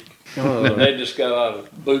duty. And they just got out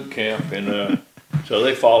of boot camp, and so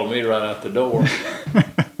they followed me right out the door.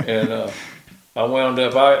 And I wound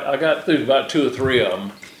up, I got through about 2 or 3 of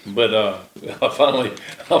them, but I finally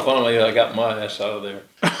got my ass out of there.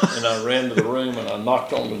 And I ran to the room and I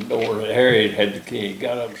knocked on the door, and Harry had the key. He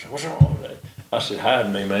got up and said, what's wrong with that? I said, hide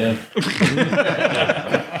me, man.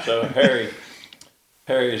 So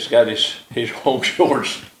Harry's got his home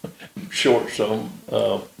shorts, so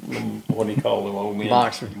what do you call them, old men?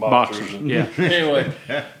 Boxers. Yeah. Anyway,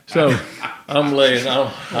 so I'm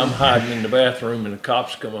hiding in the bathroom, and the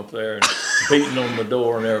cops come up there and beating on the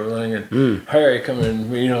door and everything. And Harry come in,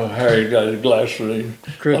 Harry got his glasses,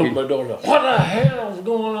 opened my door. What the hell's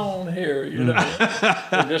going on here?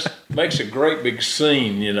 It just makes a great big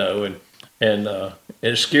scene, and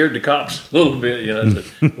it scared the cops a little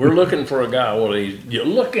bit, We're looking for a guy. Well, you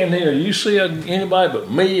look in here, you see anybody but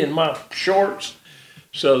me and my shorts.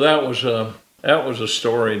 So that was a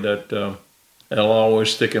story that that'll always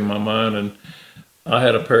stick in my mind. And I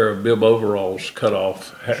had a pair of bib overalls cut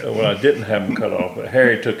off. Well, I didn't have them cut off, but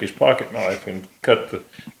Harry took his pocket knife and cut the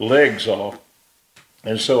legs off.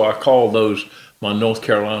 And so I called those my North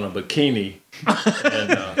Carolina bikini,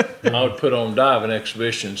 and I would put on diving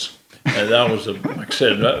exhibitions. And that was, like I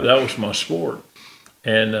said, that was my sport.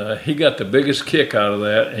 And he got the biggest kick out of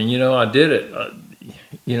that. And, I did it.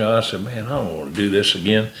 I said, man, I don't want to do this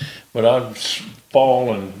again. But I'd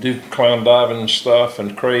fall and do clown diving and stuff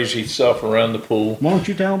and crazy stuff around the pool. Why don't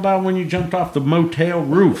you tell about when you jumped off the motel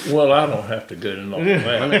roof? Well, I don't have to go into all that.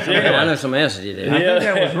 I know somebody else did it. I think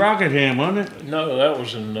that was Rockingham, wasn't it? No, that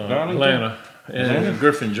was in Atlanta, in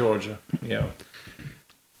Griffin, Georgia. Yeah.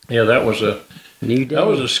 Yeah, that was a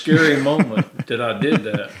scary moment that I did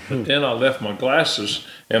that. But then I left my glasses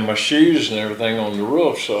and my shoes and everything on the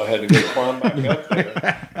roof, so I had to go climb back up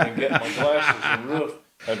there and get my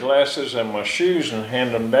glasses and my shoes and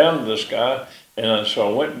hand them down to this guy. And so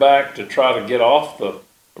I went back to try to get off the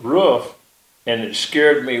roof, and it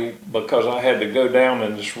scared me because I had to go down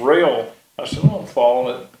in this rail. I said, I'm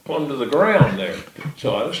falling plumb to the ground there.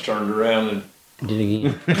 So I just turned around and did it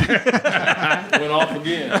again. Went off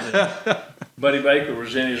again. Buddy Baker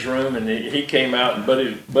was in his room, and he came out, and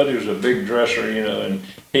Buddy was a big dresser, and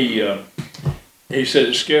he said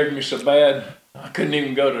it scared me so bad I couldn't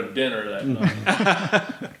even go to dinner that night.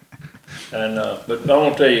 And but I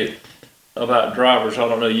won't tell you about drivers. I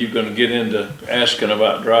don't know you're going to get into asking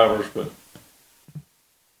about drivers, but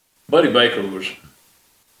Buddy Baker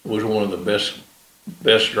was one of the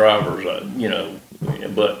best drivers,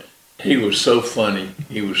 but he was so funny.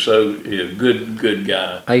 He was a good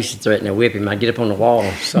guy. I used to threaten to whip him. I'd get up on the wall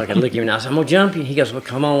so I could lick him, and I said, I'm going to jump you. He goes, well,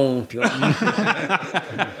 come on.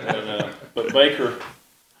 But Baker,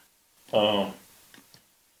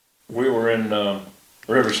 we were in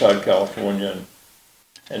Riverside, California,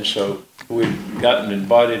 and so we'd gotten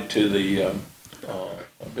invited to the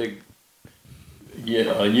a big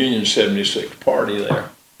Union 76 party there.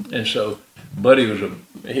 And so Buddy was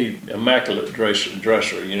immaculate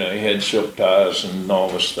dresser, he had silk ties and all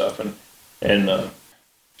this stuff, and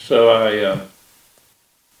so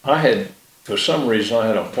I had, for some reason, I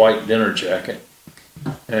had a white dinner jacket,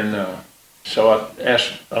 and so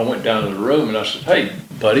I went down to the room and I said, hey,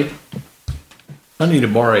 Buddy, I need to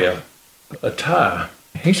borrow a tie.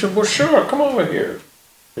 He said, well, sure, come over here.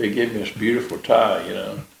 They gave me this beautiful tie,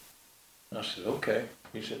 I said, okay.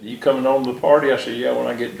 He said, you coming on to the party? I said, yeah, when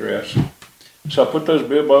I get dressed. So I put those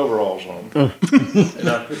bib overalls on, and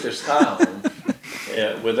I put this tie on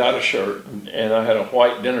without a shirt, and I had a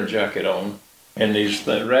white dinner jacket on, and these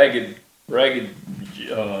ragged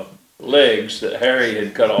legs that Harry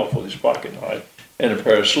had cut off with his pocket knife, and a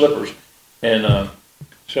pair of slippers. And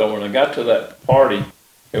so when I got to that party,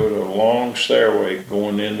 there was a long stairway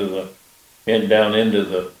going down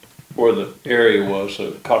into where the area was,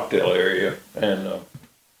 the cocktail area, and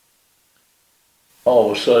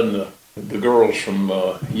all of a sudden the girls from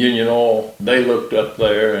Union Oil, they looked up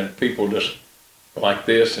there, and people just like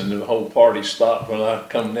this, and the whole party stopped when I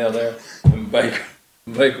come down there, and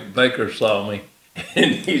Baker saw me,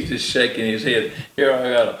 and he's just shaking his head. Here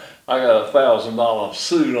I got $1,000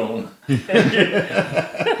 suit on.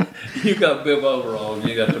 You got bib overalls,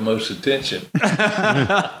 you got the most attention.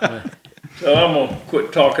 So I'm gonna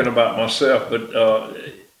quit talking about myself, but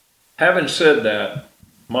having said that,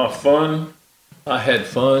 I had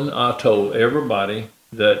fun. I told everybody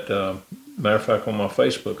that, matter of fact, on my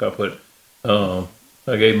Facebook, I put, I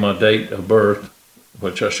gave my date of birth,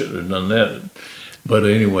 which I should have done that. But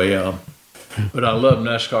anyway, but I love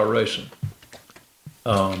NASCAR racing.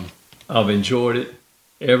 I've enjoyed it,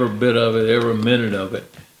 every bit of it, every minute of it.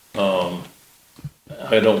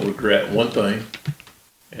 I don't regret one thing,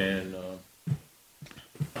 and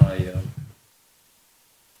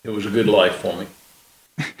it was a good life for me.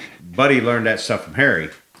 Buddy learned that stuff from Harry,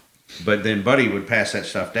 but then Buddy would pass that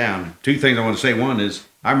stuff down. Two things I want to say. One is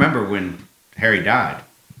I remember when Harry died,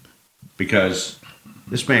 because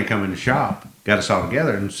this man come in the shop, got us all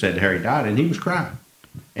together, and said Harry died, and he was crying.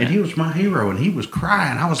 And he was my hero, and he was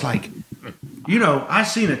crying. I was like, I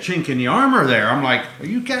seen a chink in the armor there. I'm like,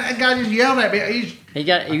 you guy just yelled at me.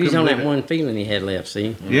 He was on that one feeling he had left,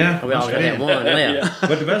 see? Yeah. We all got that one left.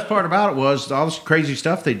 But the best part about it was all this crazy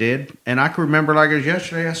stuff they did. And I can remember like it was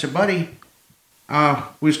yesterday. I said, Buddy,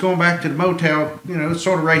 we was going back to the motel,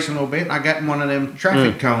 sort of racing a little bit. And I got in one of them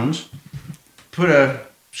traffic cones, put a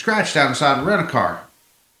scratch down the side of the rental car.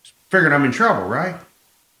 Figured I'm in trouble, right?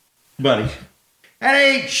 Buddy, that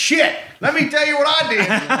ain't shit. Let me tell you what I did.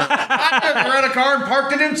 I took the rental car and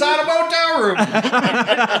parked it inside a motel room.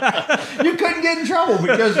 You couldn't get in trouble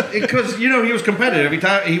because he was competitive. Every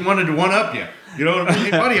time he wanted to one up you. You know what I mean?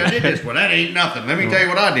 Hey, buddy, I did this. Well, that ain't nothing. Let me tell you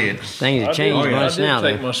what I did. Things have changed much now. I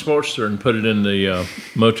did take my Sportster and put it in the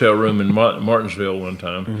motel room in Martinsville one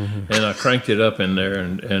time, and I cranked it up in there,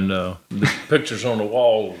 and the pictures on the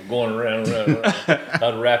wall going around.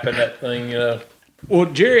 I'd wrap in that thing, Well,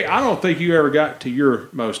 Jerry, I don't think you ever got to your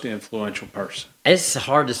most influential person. It's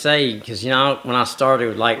hard to say because, when I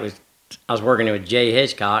started, I was working with Jay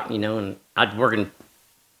Hitchcock, and I'd working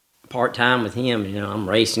part-time with him. I'm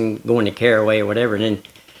racing, going to Caraway or whatever, and then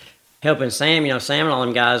helping Sam. Sam and all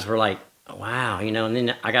them guys were like, wow, and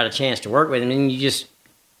then I got a chance to work with him, and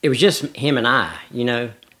it was just him and I,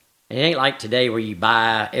 It ain't like today where you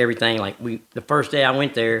buy everything. Like the first day I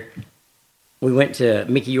went there, we went to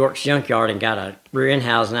Mickey York's junkyard and got a rear end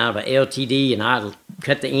housing out of an LTD, and I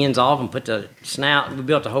cut the ends off and put the snout. We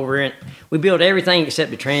built the whole rear end. We built everything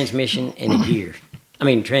except the transmission and the gear.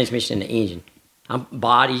 Transmission and the engine.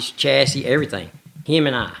 Bodies, chassis, everything. Him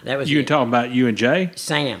and I. That was you talking about you and Jay?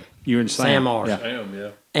 Sam. You and Sam. Sam Mars. Yeah. Sam, yeah.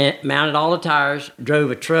 And mounted all the tires,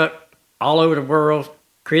 drove a truck all over the world.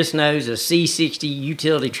 Chris knows, a C60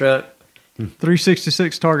 utility truck.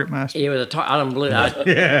 366 Target Master. It was I done blew it.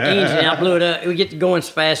 Engine, I blew it up. It would get to going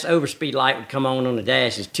so fast, overspeed light would come on the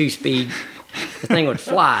dash. It's 2-speed. The thing would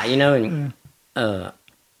fly, and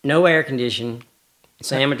no air conditioning.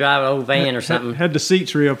 Sam would drive an old van or something. Had the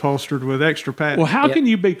seats reupholstered with extra padding. Well, how can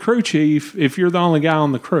you be crew chief if you're the only guy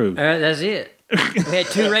on the crew? That's it. We had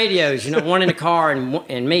 2 radios, one in the car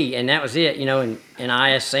and me, and that was it, and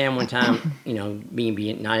I asked Sam one time,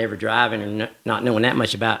 being not ever driving or not knowing that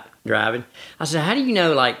much about driving. I said, how do you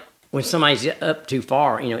know, like, when somebody's up too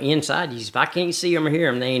far, inside, if I can't see them or hear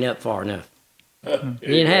them, they ain't up far enough. He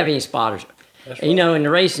didn't have any spotters. Right. In the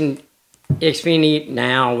racing Xfinity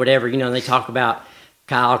now, whatever, they talk about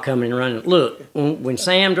Kyle coming and running. Look, when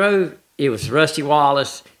Sam drove, it was Rusty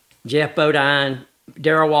Wallace, Jeff Bodine,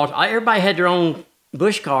 Darrell Walsh. Everybody had their own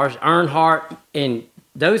Busch cars, Earnhardt, and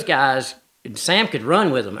those guys, Sam could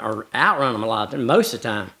run with them or outrun them a lot of them, most of the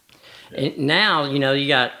time. Yeah. And now,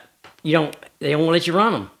 they don't want to let you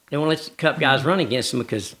run them. They won't let Cup guys run against them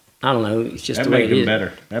because, I don't know, it's just that the way it is.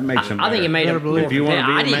 Better. That makes them better. I think it made them more if you want to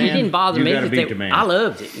be a man, it didn't bother me. You beat the man. I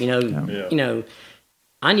loved it.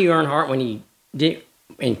 I knew Earnhart when he did,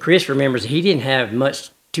 and Chris remembers he didn't have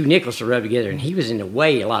much 2 nickels to rub together, and he was in the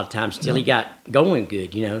way a lot of times until he got going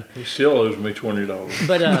good, He still owes me $20.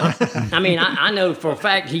 But, I know for a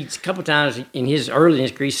fact a couple times in his early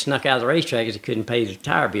career, he snuck out of the racetrack because he couldn't pay the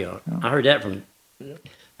tire bill. I heard that from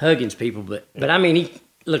Huggins people, but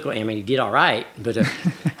he did all right, but,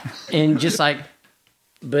 and just like,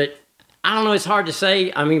 but I don't know, it's hard to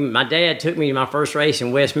say. My dad took me to my first race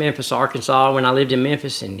in West Memphis, Arkansas, when I lived in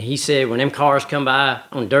Memphis, and he said when them cars come by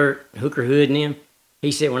on dirt, Hooker Hood and them,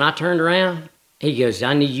 he said, when I turned around, he goes,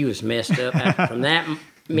 I knew you was messed up from that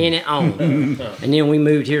minute on. And then we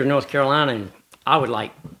moved here to North Carolina, and I would,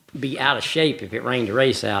 be out of shape if it rained a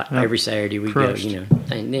race out. Every Saturday we go,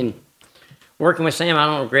 And then working with Sam, I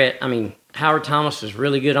don't regret. Howard Thomas was a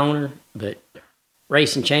really good owner, but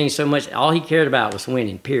racing changed so much. All he cared about was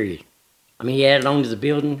winning, period. He added on to the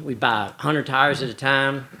building. We'd buy 100 tires at a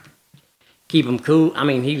time, keep them cool.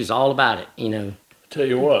 He was all about it, Tell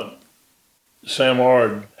you what. Sam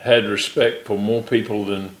Ard had respect for more people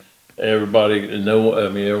than everybody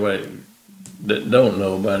everybody that don't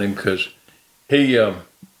know about him because he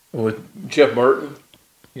with Jeff Burton,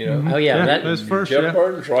 Oh yeah, that was first. Jeff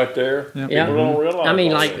Burton's right there. Yeah. People don't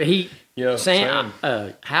realize. Sam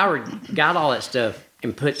Howard got all that stuff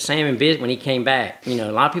and put Sam in business when he came back.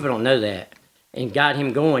 A lot of people don't know that. and got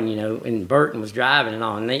him going, you know, and Burton was driving and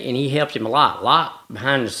all, and he helped him a lot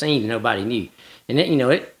behind the scenes nobody knew. And then, you know,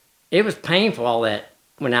 it was painful, all that,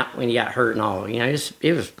 when he got hurt and all, you know,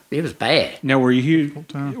 it was bad. Now, were you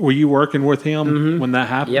working with him when that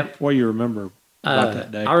happened? Yep. What do you remember about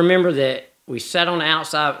that day? I remember that we sat on the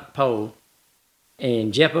outside pole,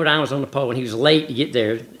 and Jeff Bodine was on the pole, and he was late to get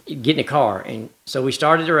there, get in the car. And so we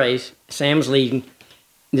started the race. Sam was leading.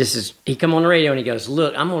 He come on the radio, and he goes,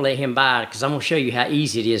 look, I'm going to let him by because I'm going to show you how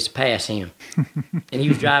easy it is to pass him. And he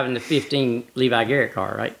was driving the 15 Levi Garrett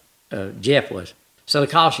car, right? Jeff was. So the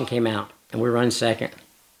caution came out, and we were running second.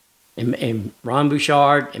 And Ron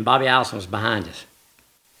Bouchard and Bobby Allison was behind us.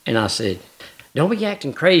 And I said, don't be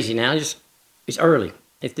acting crazy now. It's early.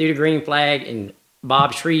 They threw the green flag, and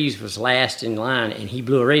Bob Shreves was last in line, and he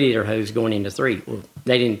blew a radiator hose going into 3. Well,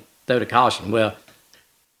 they didn't throw the caution. Well,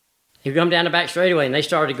 he come down the back straightaway, and they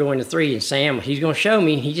started going to 3, and Sam, he's going to show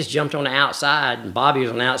me. He just jumped on the outside, and Bobby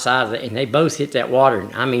was on the outside of it, and they both hit that water.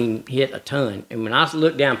 I mean, hit a ton. And when I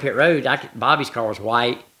looked down pit road, Bobby's car was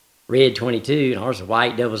white, red 22, and ours was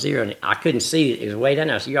white 00, and I couldn't see it. It was way down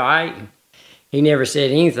there. I said, you all right? And he never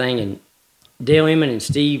said anything, and Dale Inman and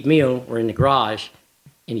Steve Mill were in the garage,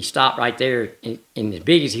 and he stopped right there, and as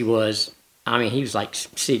big as he was, I mean, he was like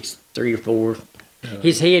 6'3" or 4". Yeah.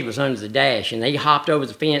 His head was under the dash, and they hopped over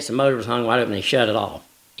the fence, the motor was hung wide open, and they shut it off,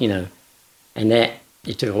 you know. And it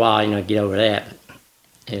took a while, you know, to get over that.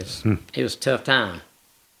 But it was a tough time,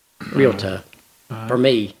 real tough for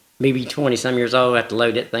me. Maybe 20-some years old, I had to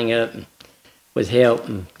load that thing up and, with help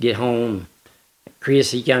and get home.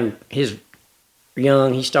 Chris, he's young,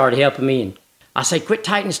 he started helping me, and I say, quit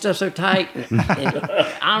tightening stuff so tight. And I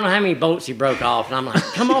don't know how many bolts he broke off, and I'm like,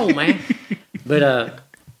 come on, man. But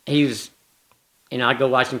he was, you know, I'd go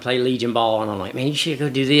watch him play Legion ball, and I'm like, man, you should go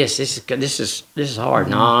do this. This is hard.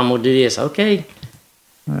 No, I'm gonna do this. Okay.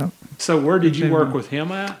 Well, so where did you work with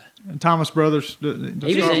him at? Thomas Brothers. He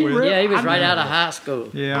was right out of high school.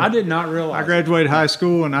 Yeah, I did not realize. I graduated high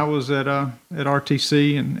school, and I was at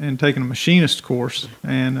RTC and taking a machinist course.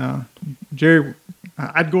 And Jerry,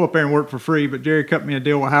 I'd go up there and work for free, but Jerry cut me a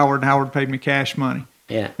deal with Howard, and Howard paid me cash money.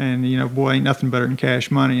 Yeah. And, you know, boy, ain't nothing better than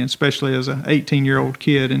cash money, and especially as an 18-year-old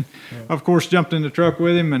kid. And, of course, jumped in the truck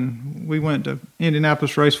with him, and we went to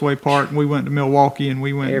Indianapolis Raceway Park, and we went to Milwaukee, and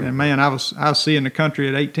we went, and, man, I was seeing the country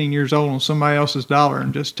at 18 years old on somebody else's dollar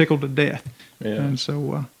and just tickled to death. Yeah. And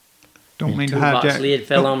so, don't mean to hijack. Toolbox lid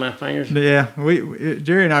fell on my fingers. Yeah.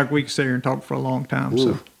 Jerry and I, we could sit here and talk for a long time,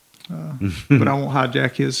 so, but I won't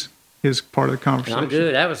hijack his part of the conversation. I'm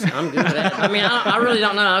good. I'm good with that. I mean, I really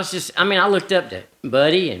don't know. I looked up to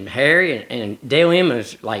Buddy and Harry and Dale Inman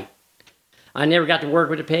was like, I never got to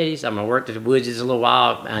work with the Petties. I worked at the Woodses a little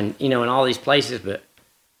while, and you know, in all these places, but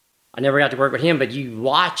I never got to work with him. But you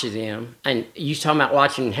watch them, and you talking about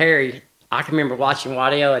watching Harry. I can remember watching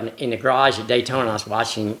Waddell in the garage at Daytona. I was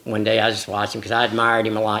watching one day. I just watched him because I admired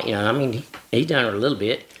him a lot. You know, I mean, he's done it a little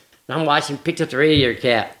bit. And I'm watching. Picked up the radiator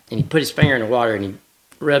cap, and he put his finger in the water, and he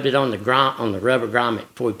rubbed it on the rubber grommet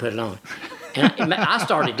before he put it on. And I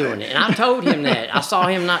started doing it, and I told him that. I saw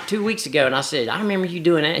him not 2 weeks ago, and I said, I remember you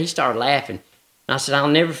doing that. He started laughing. And I said, I'll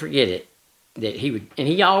never forget it. That he would, and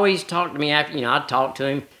he always talked to me after, you know, I'd talk to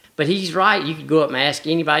him. But he's right. You could go up and ask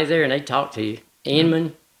anybody there, and they'd talk to you.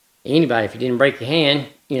 Inman, anybody, if you didn't break your hand,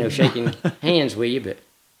 you know, shaking hands with you. But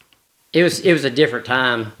it was a different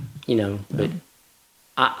time, you know. But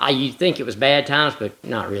you'd think it was bad times, but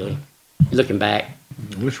not really. Looking back.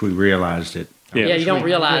 I wish we realized it. Yeah, you don't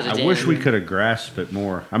realize it. I wish we could have grasped it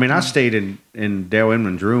more. I mean, I stayed in Dale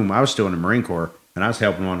Inman's room. I was still in the Marine Corps, and I was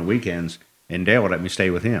helping him on the weekends, and Dale would let me stay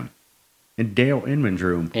with him. In Dale Inman's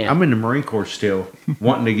room. Yeah. I'm in the Marine Corps still,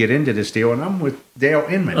 wanting to get into this deal, and I'm with Dale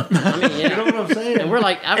Inman. I mean, yeah. You know what I'm saying? And we're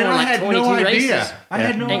like, I've won like 22 races. I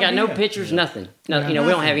had no idea. Ain't got no pictures, nothing. No, you know,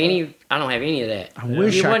 we don't have any. I don't have any of that. I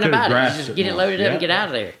wish I could have grasped it. Just get it loaded up and get out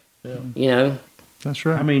of there. Yeah. You know. That's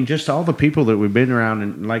right. I mean, just all the people that we've been around,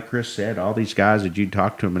 and like Chris said, all these guys that you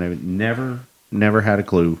talk to them, and they never had a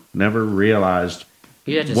clue, never realized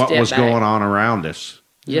what was going on around us.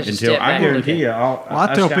 Until I guarantee you,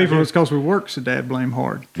 I tell people it's because we work so dad blame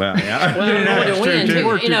hard. Well, yeah, you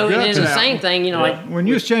know, it's the same thing. You know, like when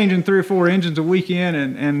you was changing 3 or 4 engines a weekend,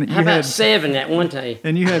 and you how about 7 at one time,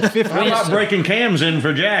 and you had 15. How about breaking cams in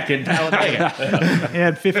for Jack in Talladega? You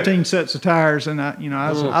had 15 sets of tires, and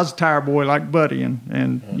I was a tire boy like Buddy,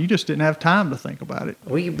 and you just didn't have time to think about it.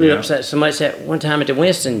 We blew up so much that one time at the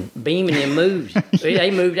Winston, Beam and them moved.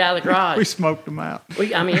 They moved out of the garage. We smoked them out.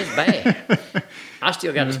 I mean, it's bad. I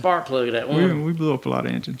still got a spark plug of that one. We blew up a lot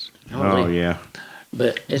of engines. Oh yeah,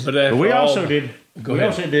 but we also did. We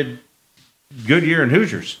also did Goodyear and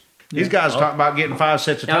Hoosiers. These guys talking about getting 5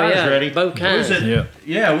 sets of tires ready. Both kinds.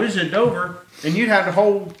 We was in Dover, and you'd have the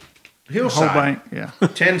whole hillside. Whole bank, yeah.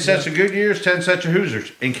 10 sets of Goodyears, 10 sets of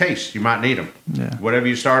Hoosiers, in case you might need them. Yeah. Whatever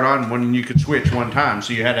you start on, when you could switch one time,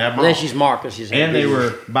 so you had to have them all. Unless she's Marcus. And they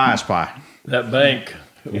were bias ply. That bank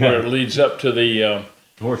where it leads up to the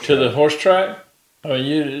horse track. I mean,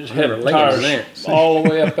 you just had tires all the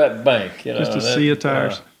way up that bank. You know, Just a sea of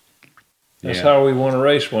tires. That's how we won a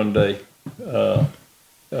race one day.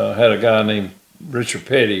 Had a guy named Richard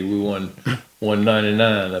Petty. We won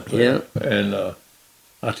 199 up there. Yeah. And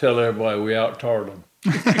I tell everybody we out-tarred them.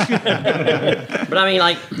 But I mean,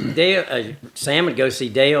 like Dale, Sam would go see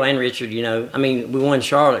Dale and Richard. You know, I mean, we won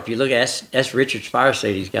Charlotte. If you look at that's Richard's fire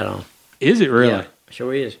suit he's got on. Is it really? Yeah,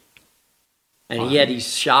 sure is. And he had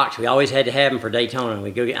these shocks. We always had to have them for Daytona.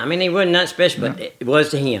 We go get. I mean, they wasn't nothing special, but it was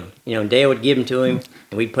to him. You know, Dale would give them to him,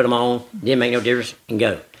 and we'd put them on. Didn't make no difference, and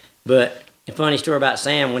go. But a funny story about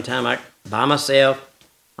Sam. One time, I by myself.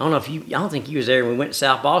 I don't think you was there. When we went to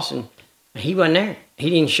South Boston. He wasn't there. He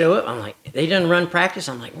didn't show up. I'm like, they done run practice.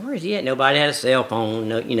 I'm like, where is he at? Nobody had a cell phone,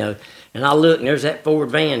 no, you know. And I look, and there's that Ford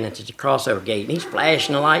van that's at the crossover gate, and he's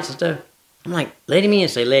flashing the lights and stuff. I'm like, let him in.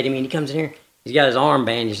 Say, let him in. He comes in here. He's got his arm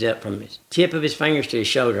bandaged up from his tip of his fingers to his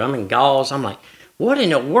shoulder. I'm in gauze. I'm like, what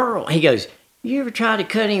in the world? He goes, you ever tried to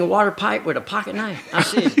cutting a water pipe with a pocket knife? I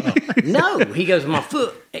said, no. He goes, my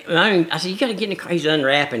foot. I said, you got to get in the car. He's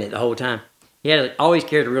unwrapping it the whole time. He had always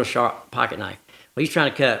carried a real sharp pocket knife. Well, he's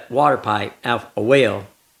trying to cut water pipe out of a well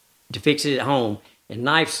to fix it at home, and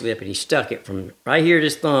knife slipped, and he stuck it from right here to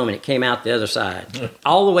his thumb, and it came out the other side,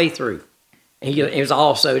 all the way through. And it was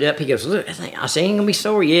all sewed up. He goes, look, I said, ain't going to be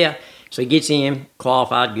sore? Yeah. So he gets in,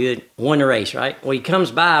 qualified, good, won the race, right? Well, he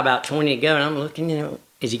comes by about 20 to go, and I'm looking, you know,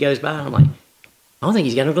 as he goes by, and I'm like, I don't think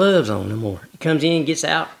he's got no gloves on no more. He comes in, gets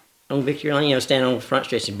out on Victory Lane, you know, standing on the front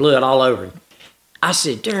stretch, and blood all over him. I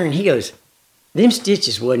said, darn, he goes, them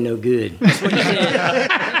stitches wasn't no good. That's what he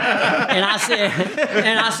said. and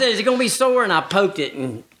I said, is it going to be sore? And I poked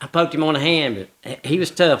him on the hand, but he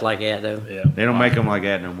was tough like that, though. Yeah. They don't make them like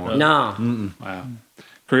that no more. No. Mm-mm. Wow.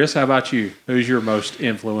 Chris, how about you? Who's your most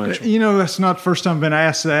influential? You know, that's not the first time I've been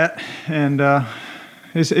asked that, and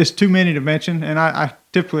it's too many to mention, and I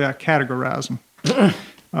typically categorize them.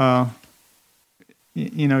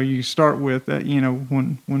 You know, you start with, you know,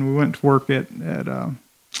 when we went to work at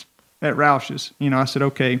Roush's, you know, I said,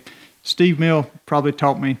 okay, Steve Mill probably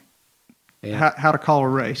taught me how to call a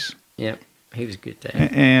race. Yep, he was good at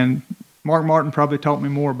that. And Mark Martin probably taught me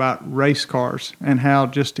more about race cars and how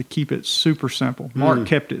just to keep it super simple. Mark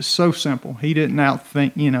kept it so simple. He didn't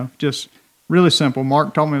outthink, you know, just really simple.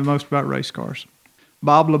 Mark taught me the most about race cars.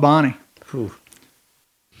 Bob Labonte.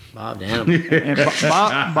 Bob down. And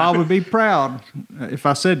Bob would be proud if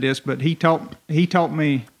I said this, but he taught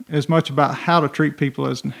me as much about how to treat people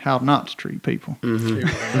as how not to treat people. Mm-hmm.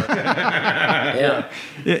 Yeah.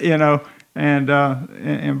 You know,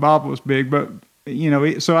 and Bob was big, but you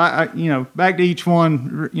know, so I you know, back to each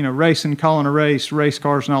one, you know, racing, calling a race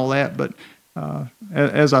cars and all that, but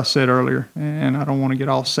as I said earlier, and I don't want to get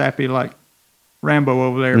all sappy like Rambo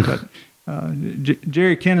over there, but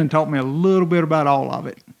Jerry Kennan taught me a little bit about all of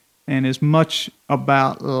it, and as much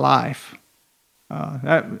about life.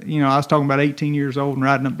 You know, I was talking about 18 years old and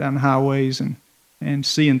riding up down the highways and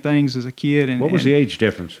seeing things as a kid. And what was the age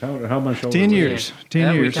difference? How much older? 10 years.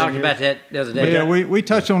 10 years. We talked about that the other day. Yeah, we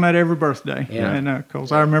touch on that every birthday. Yeah. And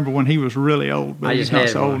because I remember when he was really old, but he's not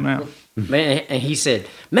so old now. Man, and he said,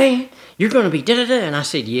 "Man, you're going to be da-da-da." And I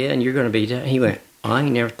said, "Yeah, and you're going to be da." He went, "I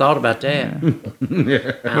ain't never thought about that."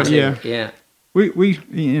 But said, yeah. We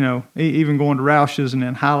you know, even going to Roush's and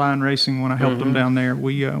then Highline Racing when I helped them down there,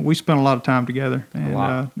 we spent a lot of time together and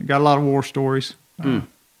got a lot of war stories. But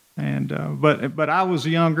I was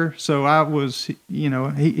younger, so I was, you know,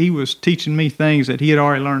 he was teaching me things that he had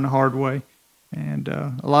already learned the hard way, and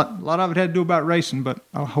a lot of it had to do about racing, but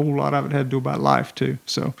a whole lot of it had to do about life too.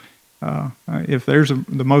 So if there's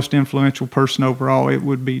the most influential person overall, it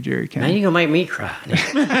would be Jerry Kennan. Now you're gonna make me cry.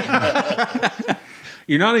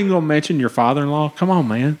 You're not even going to mention your father-in-law? Come on,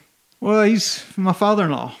 man. Well, he's my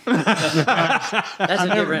father-in-law. That's a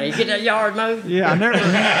different. You get that yard mowed? Yeah, I never.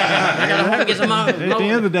 I got to get some mower. At the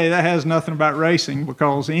end of the day, that has nothing about racing,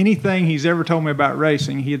 because anything he's ever told me about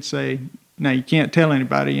racing, he'd say, "Now you can't tell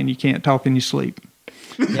anybody, and you can't talk in your sleep."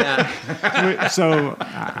 Yeah. So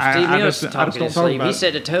Steve Mills talking in his sleep. He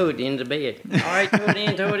said to toe at the end of the bed. All right,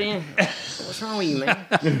 toe it in. What's wrong with you, man?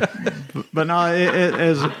 But no,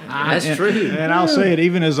 that's true. And I'll say it,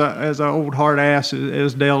 even as a old hard ass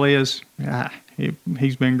as Dale is,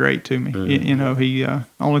 he's been great to me. You know,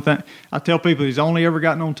 only thing I tell people, he's only ever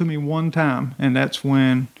gotten on to me one time, and that's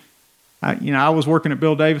when I was working at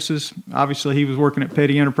Bill Davis's. Obviously, he was working at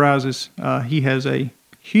Petty Enterprises. He has a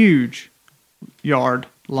huge yard,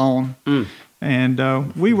 lawn.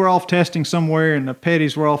 And we were off testing somewhere, and the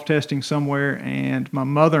Pettys were off testing somewhere, and my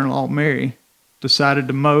mother-in-law, Mary, decided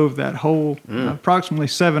to mow that whole approximately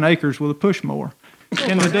 7 acres with a push mower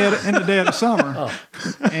in the dead of summer.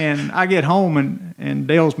 And I get home, and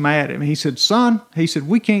Dale's mad at me. He said, son,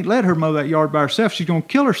 we can't let her mow that yard by herself. She's going to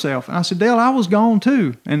kill herself. And I said, Dale, I was gone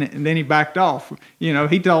too. And then he backed off. He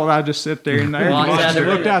thought I'd just sit there in there and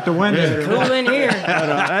looked out the window. It's cool in here.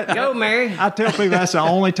 Go, Mary. I tell people that's the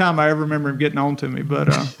only time I ever remember him getting on to me. But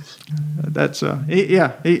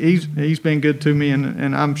he's been good to me,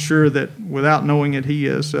 and I'm sure that without knowing it,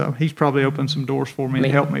 he's probably opened some doors for me and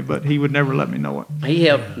helped me, but he would never let me know it. He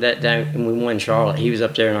helped that day when we won Charlotte. He was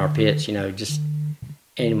up there in our pits,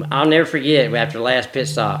 and I'll never forget, after the last pit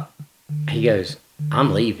stop, he goes,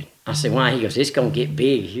 I'm leaving. I said, why? He goes, it's going to get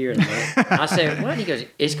big here in the morning. I said, what? He goes,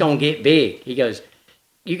 it's going to get big. He goes,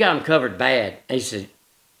 you got them covered bad. And he said,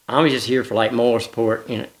 I'm just here for moral support.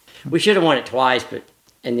 We should have won it twice,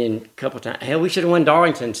 and then a couple times. Hell, we should have won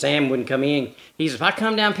Darlington. Sam wouldn't come in. He says, if I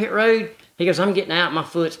come down pit road, he goes, I'm getting out. My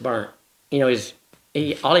foot's burnt.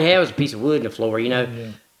 All he had was a piece of wood in the floor,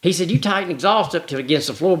 Yeah. He said, you tighten exhaust up to against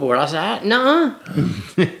the floorboard. I said, no.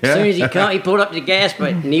 As soon as he come, he pulled up to the gas,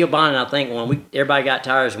 but Neil Bonnet, I think, everybody got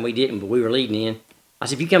tires and we didn't, but we were leading in. I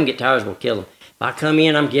said, if you come get tires, we'll kill them. If I come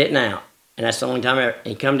in, I'm getting out. And that's the only time ever.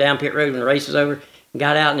 He come down pit road when the race was over, and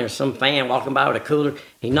got out, and there was some fan walking by with a cooler.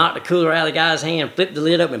 He knocked the cooler out of the guy's hand, flipped the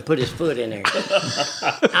lid up, and put his foot in there.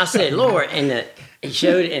 I said, Lord, and he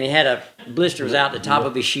showed it, and he had a blister was out the top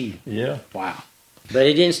of his shoe. Yeah. Wow. But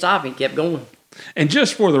it didn't stop him. He kept going. And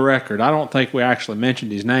just for the record, I don't think we actually mentioned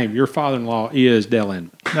his name. Your father-in-law is Dale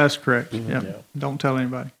Inman. That's correct. Yeah. Don't tell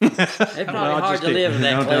anybody. It's probably hard to live with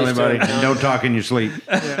that Don't close tell anybody. to it. Don't talk in your sleep.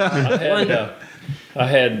 I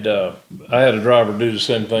had a driver do the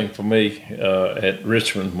same thing for me at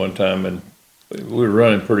Richmond one time, and we were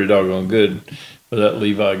running pretty doggone good with that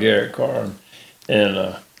Levi Garrett car,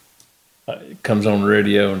 and it comes on the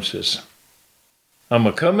radio and says, I'm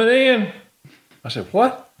a-coming in. I said,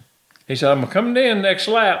 what? He said, I'm coming in next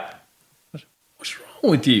lap. I said, what's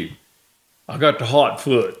wrong with you? I got the hot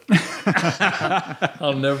foot.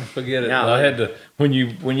 I'll never forget it. Yeah, I had to when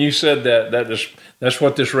you said that's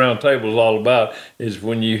what this round table is all about, is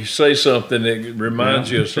when you say something that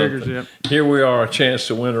reminds you of something. Here we are, a chance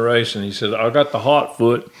to win a race, and he said, I got the hot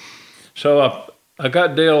foot. So I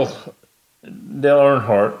got Dale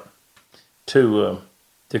Earnhardt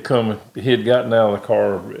to come. He had gotten out of the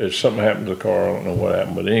car. Something happened to the car. I don't know what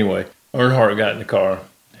happened, but anyway, Earnhardt got in the car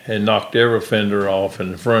and knocked every fender off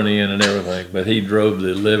and the front end and everything. But he drove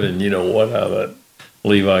the living, out of that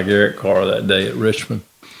Levi Garrett car that day at Richmond.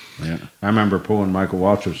 Yeah, I remember pulling Michael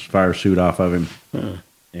Waltrip's fire suit off of him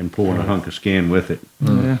and pulling a hunk of skin with it.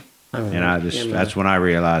 Yeah. And that's when I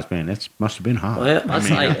realized, man, that must have been hot. Well, that's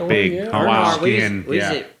big hunk of skin. We was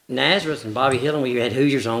at Nazareth and Bobby Hill, and we had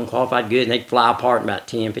Hoosiers on, qualified good, and they'd fly apart in about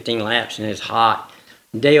 10, 15 laps, and it was hot.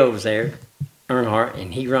 Dale was there, Earnhardt,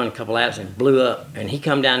 and he run a couple laps and blew up. And he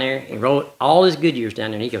come down there and rolled all his Goodyears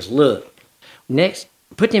down there, and he goes, look, next,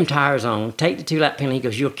 put them tires on, take the 2-lap penalty. He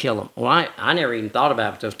goes, you'll kill them. Well, I never even thought about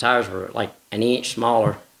it, but those tires were like an inch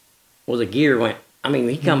smaller. Well, the gear went,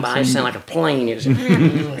 he come by, it sounded like a plane. It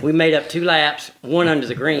was, we made up 2 laps, one under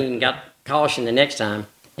the green, got caution the next time,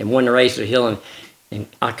 and won the race with Hill. And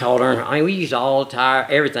I called Earnhardt. We used all the tire,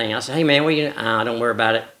 everything. I said, hey, man, what you doing? Don't worry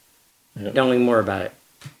about it. Yep. Don't even worry about it.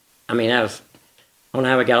 That was, I don't know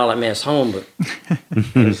how we got all that mess home, but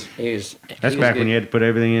That's back when you had to put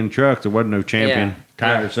everything in the truck. There wasn't no Champion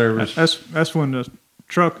tire service. That's when the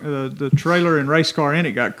truck, the trailer and race car in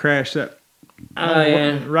it got crashed.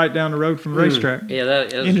 Right down the road from the racetrack. Yeah,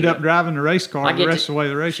 that ended up driving the race car the rest of the way to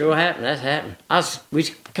the race. Sure happened. That's happened. We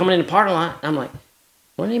was coming in the parking lot. I'm like,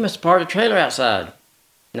 well, he must have parked the trailer outside.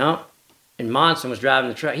 No. And Monson was driving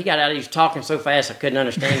the truck. He got out. He was talking so fast I couldn't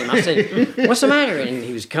understand him. I said, what's the matter? And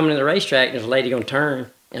he was coming to the racetrack, and there's a lady going to turn,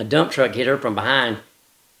 and a dump truck hit her from behind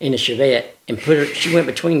in the Chevette and she went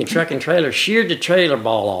between the truck and trailer, sheared the trailer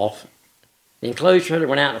ball off. The enclosed trailer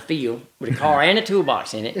went out in the field with a car and a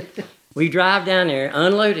toolbox in it. We drive down there,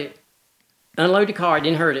 unload the car, it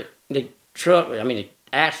didn't hurt it. The truck, the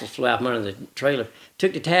axles flew out from under the trailer.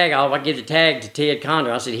 Took the tag off. I give the tag to Ted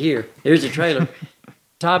Condor. I said, here's the trailer.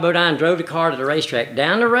 Todd Bodine drove the car to the racetrack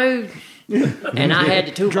down the road, and I had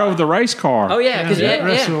the toolbox. Drove the race car. Oh, yeah, because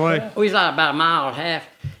rest of the way. We was like about a mile and a half.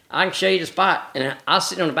 I can show you the spot. And I was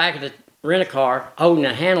sitting on the back of the rent-a-car holding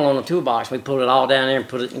a handle on the toolbox. We pulled it all down there and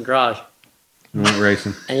put it in the garage. You went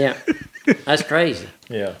racing. And that's crazy.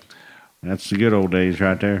 Yeah. That's the good old days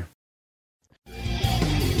right there.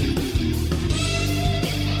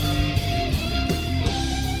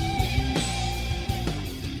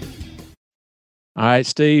 All right,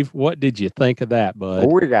 Steve, what did you think of that, bud?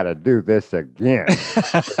 Well, we got to do this again.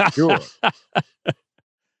 Sure.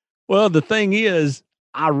 Well, the thing is,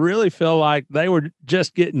 I really feel like they were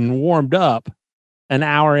just getting warmed up an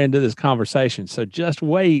hour into this conversation. So just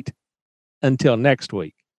wait until next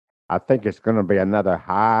week. I think it's going to be another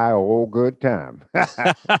high old good time.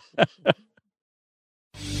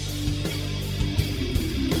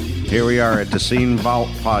 Here we are at the Scene Vault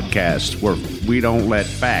podcast, where we don't let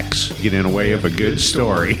facts get in the way of a good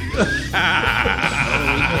story.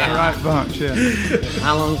 Right bunch, yeah.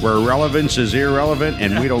 How long? Where relevance is irrelevant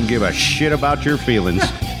and we don't give a shit about your feelings.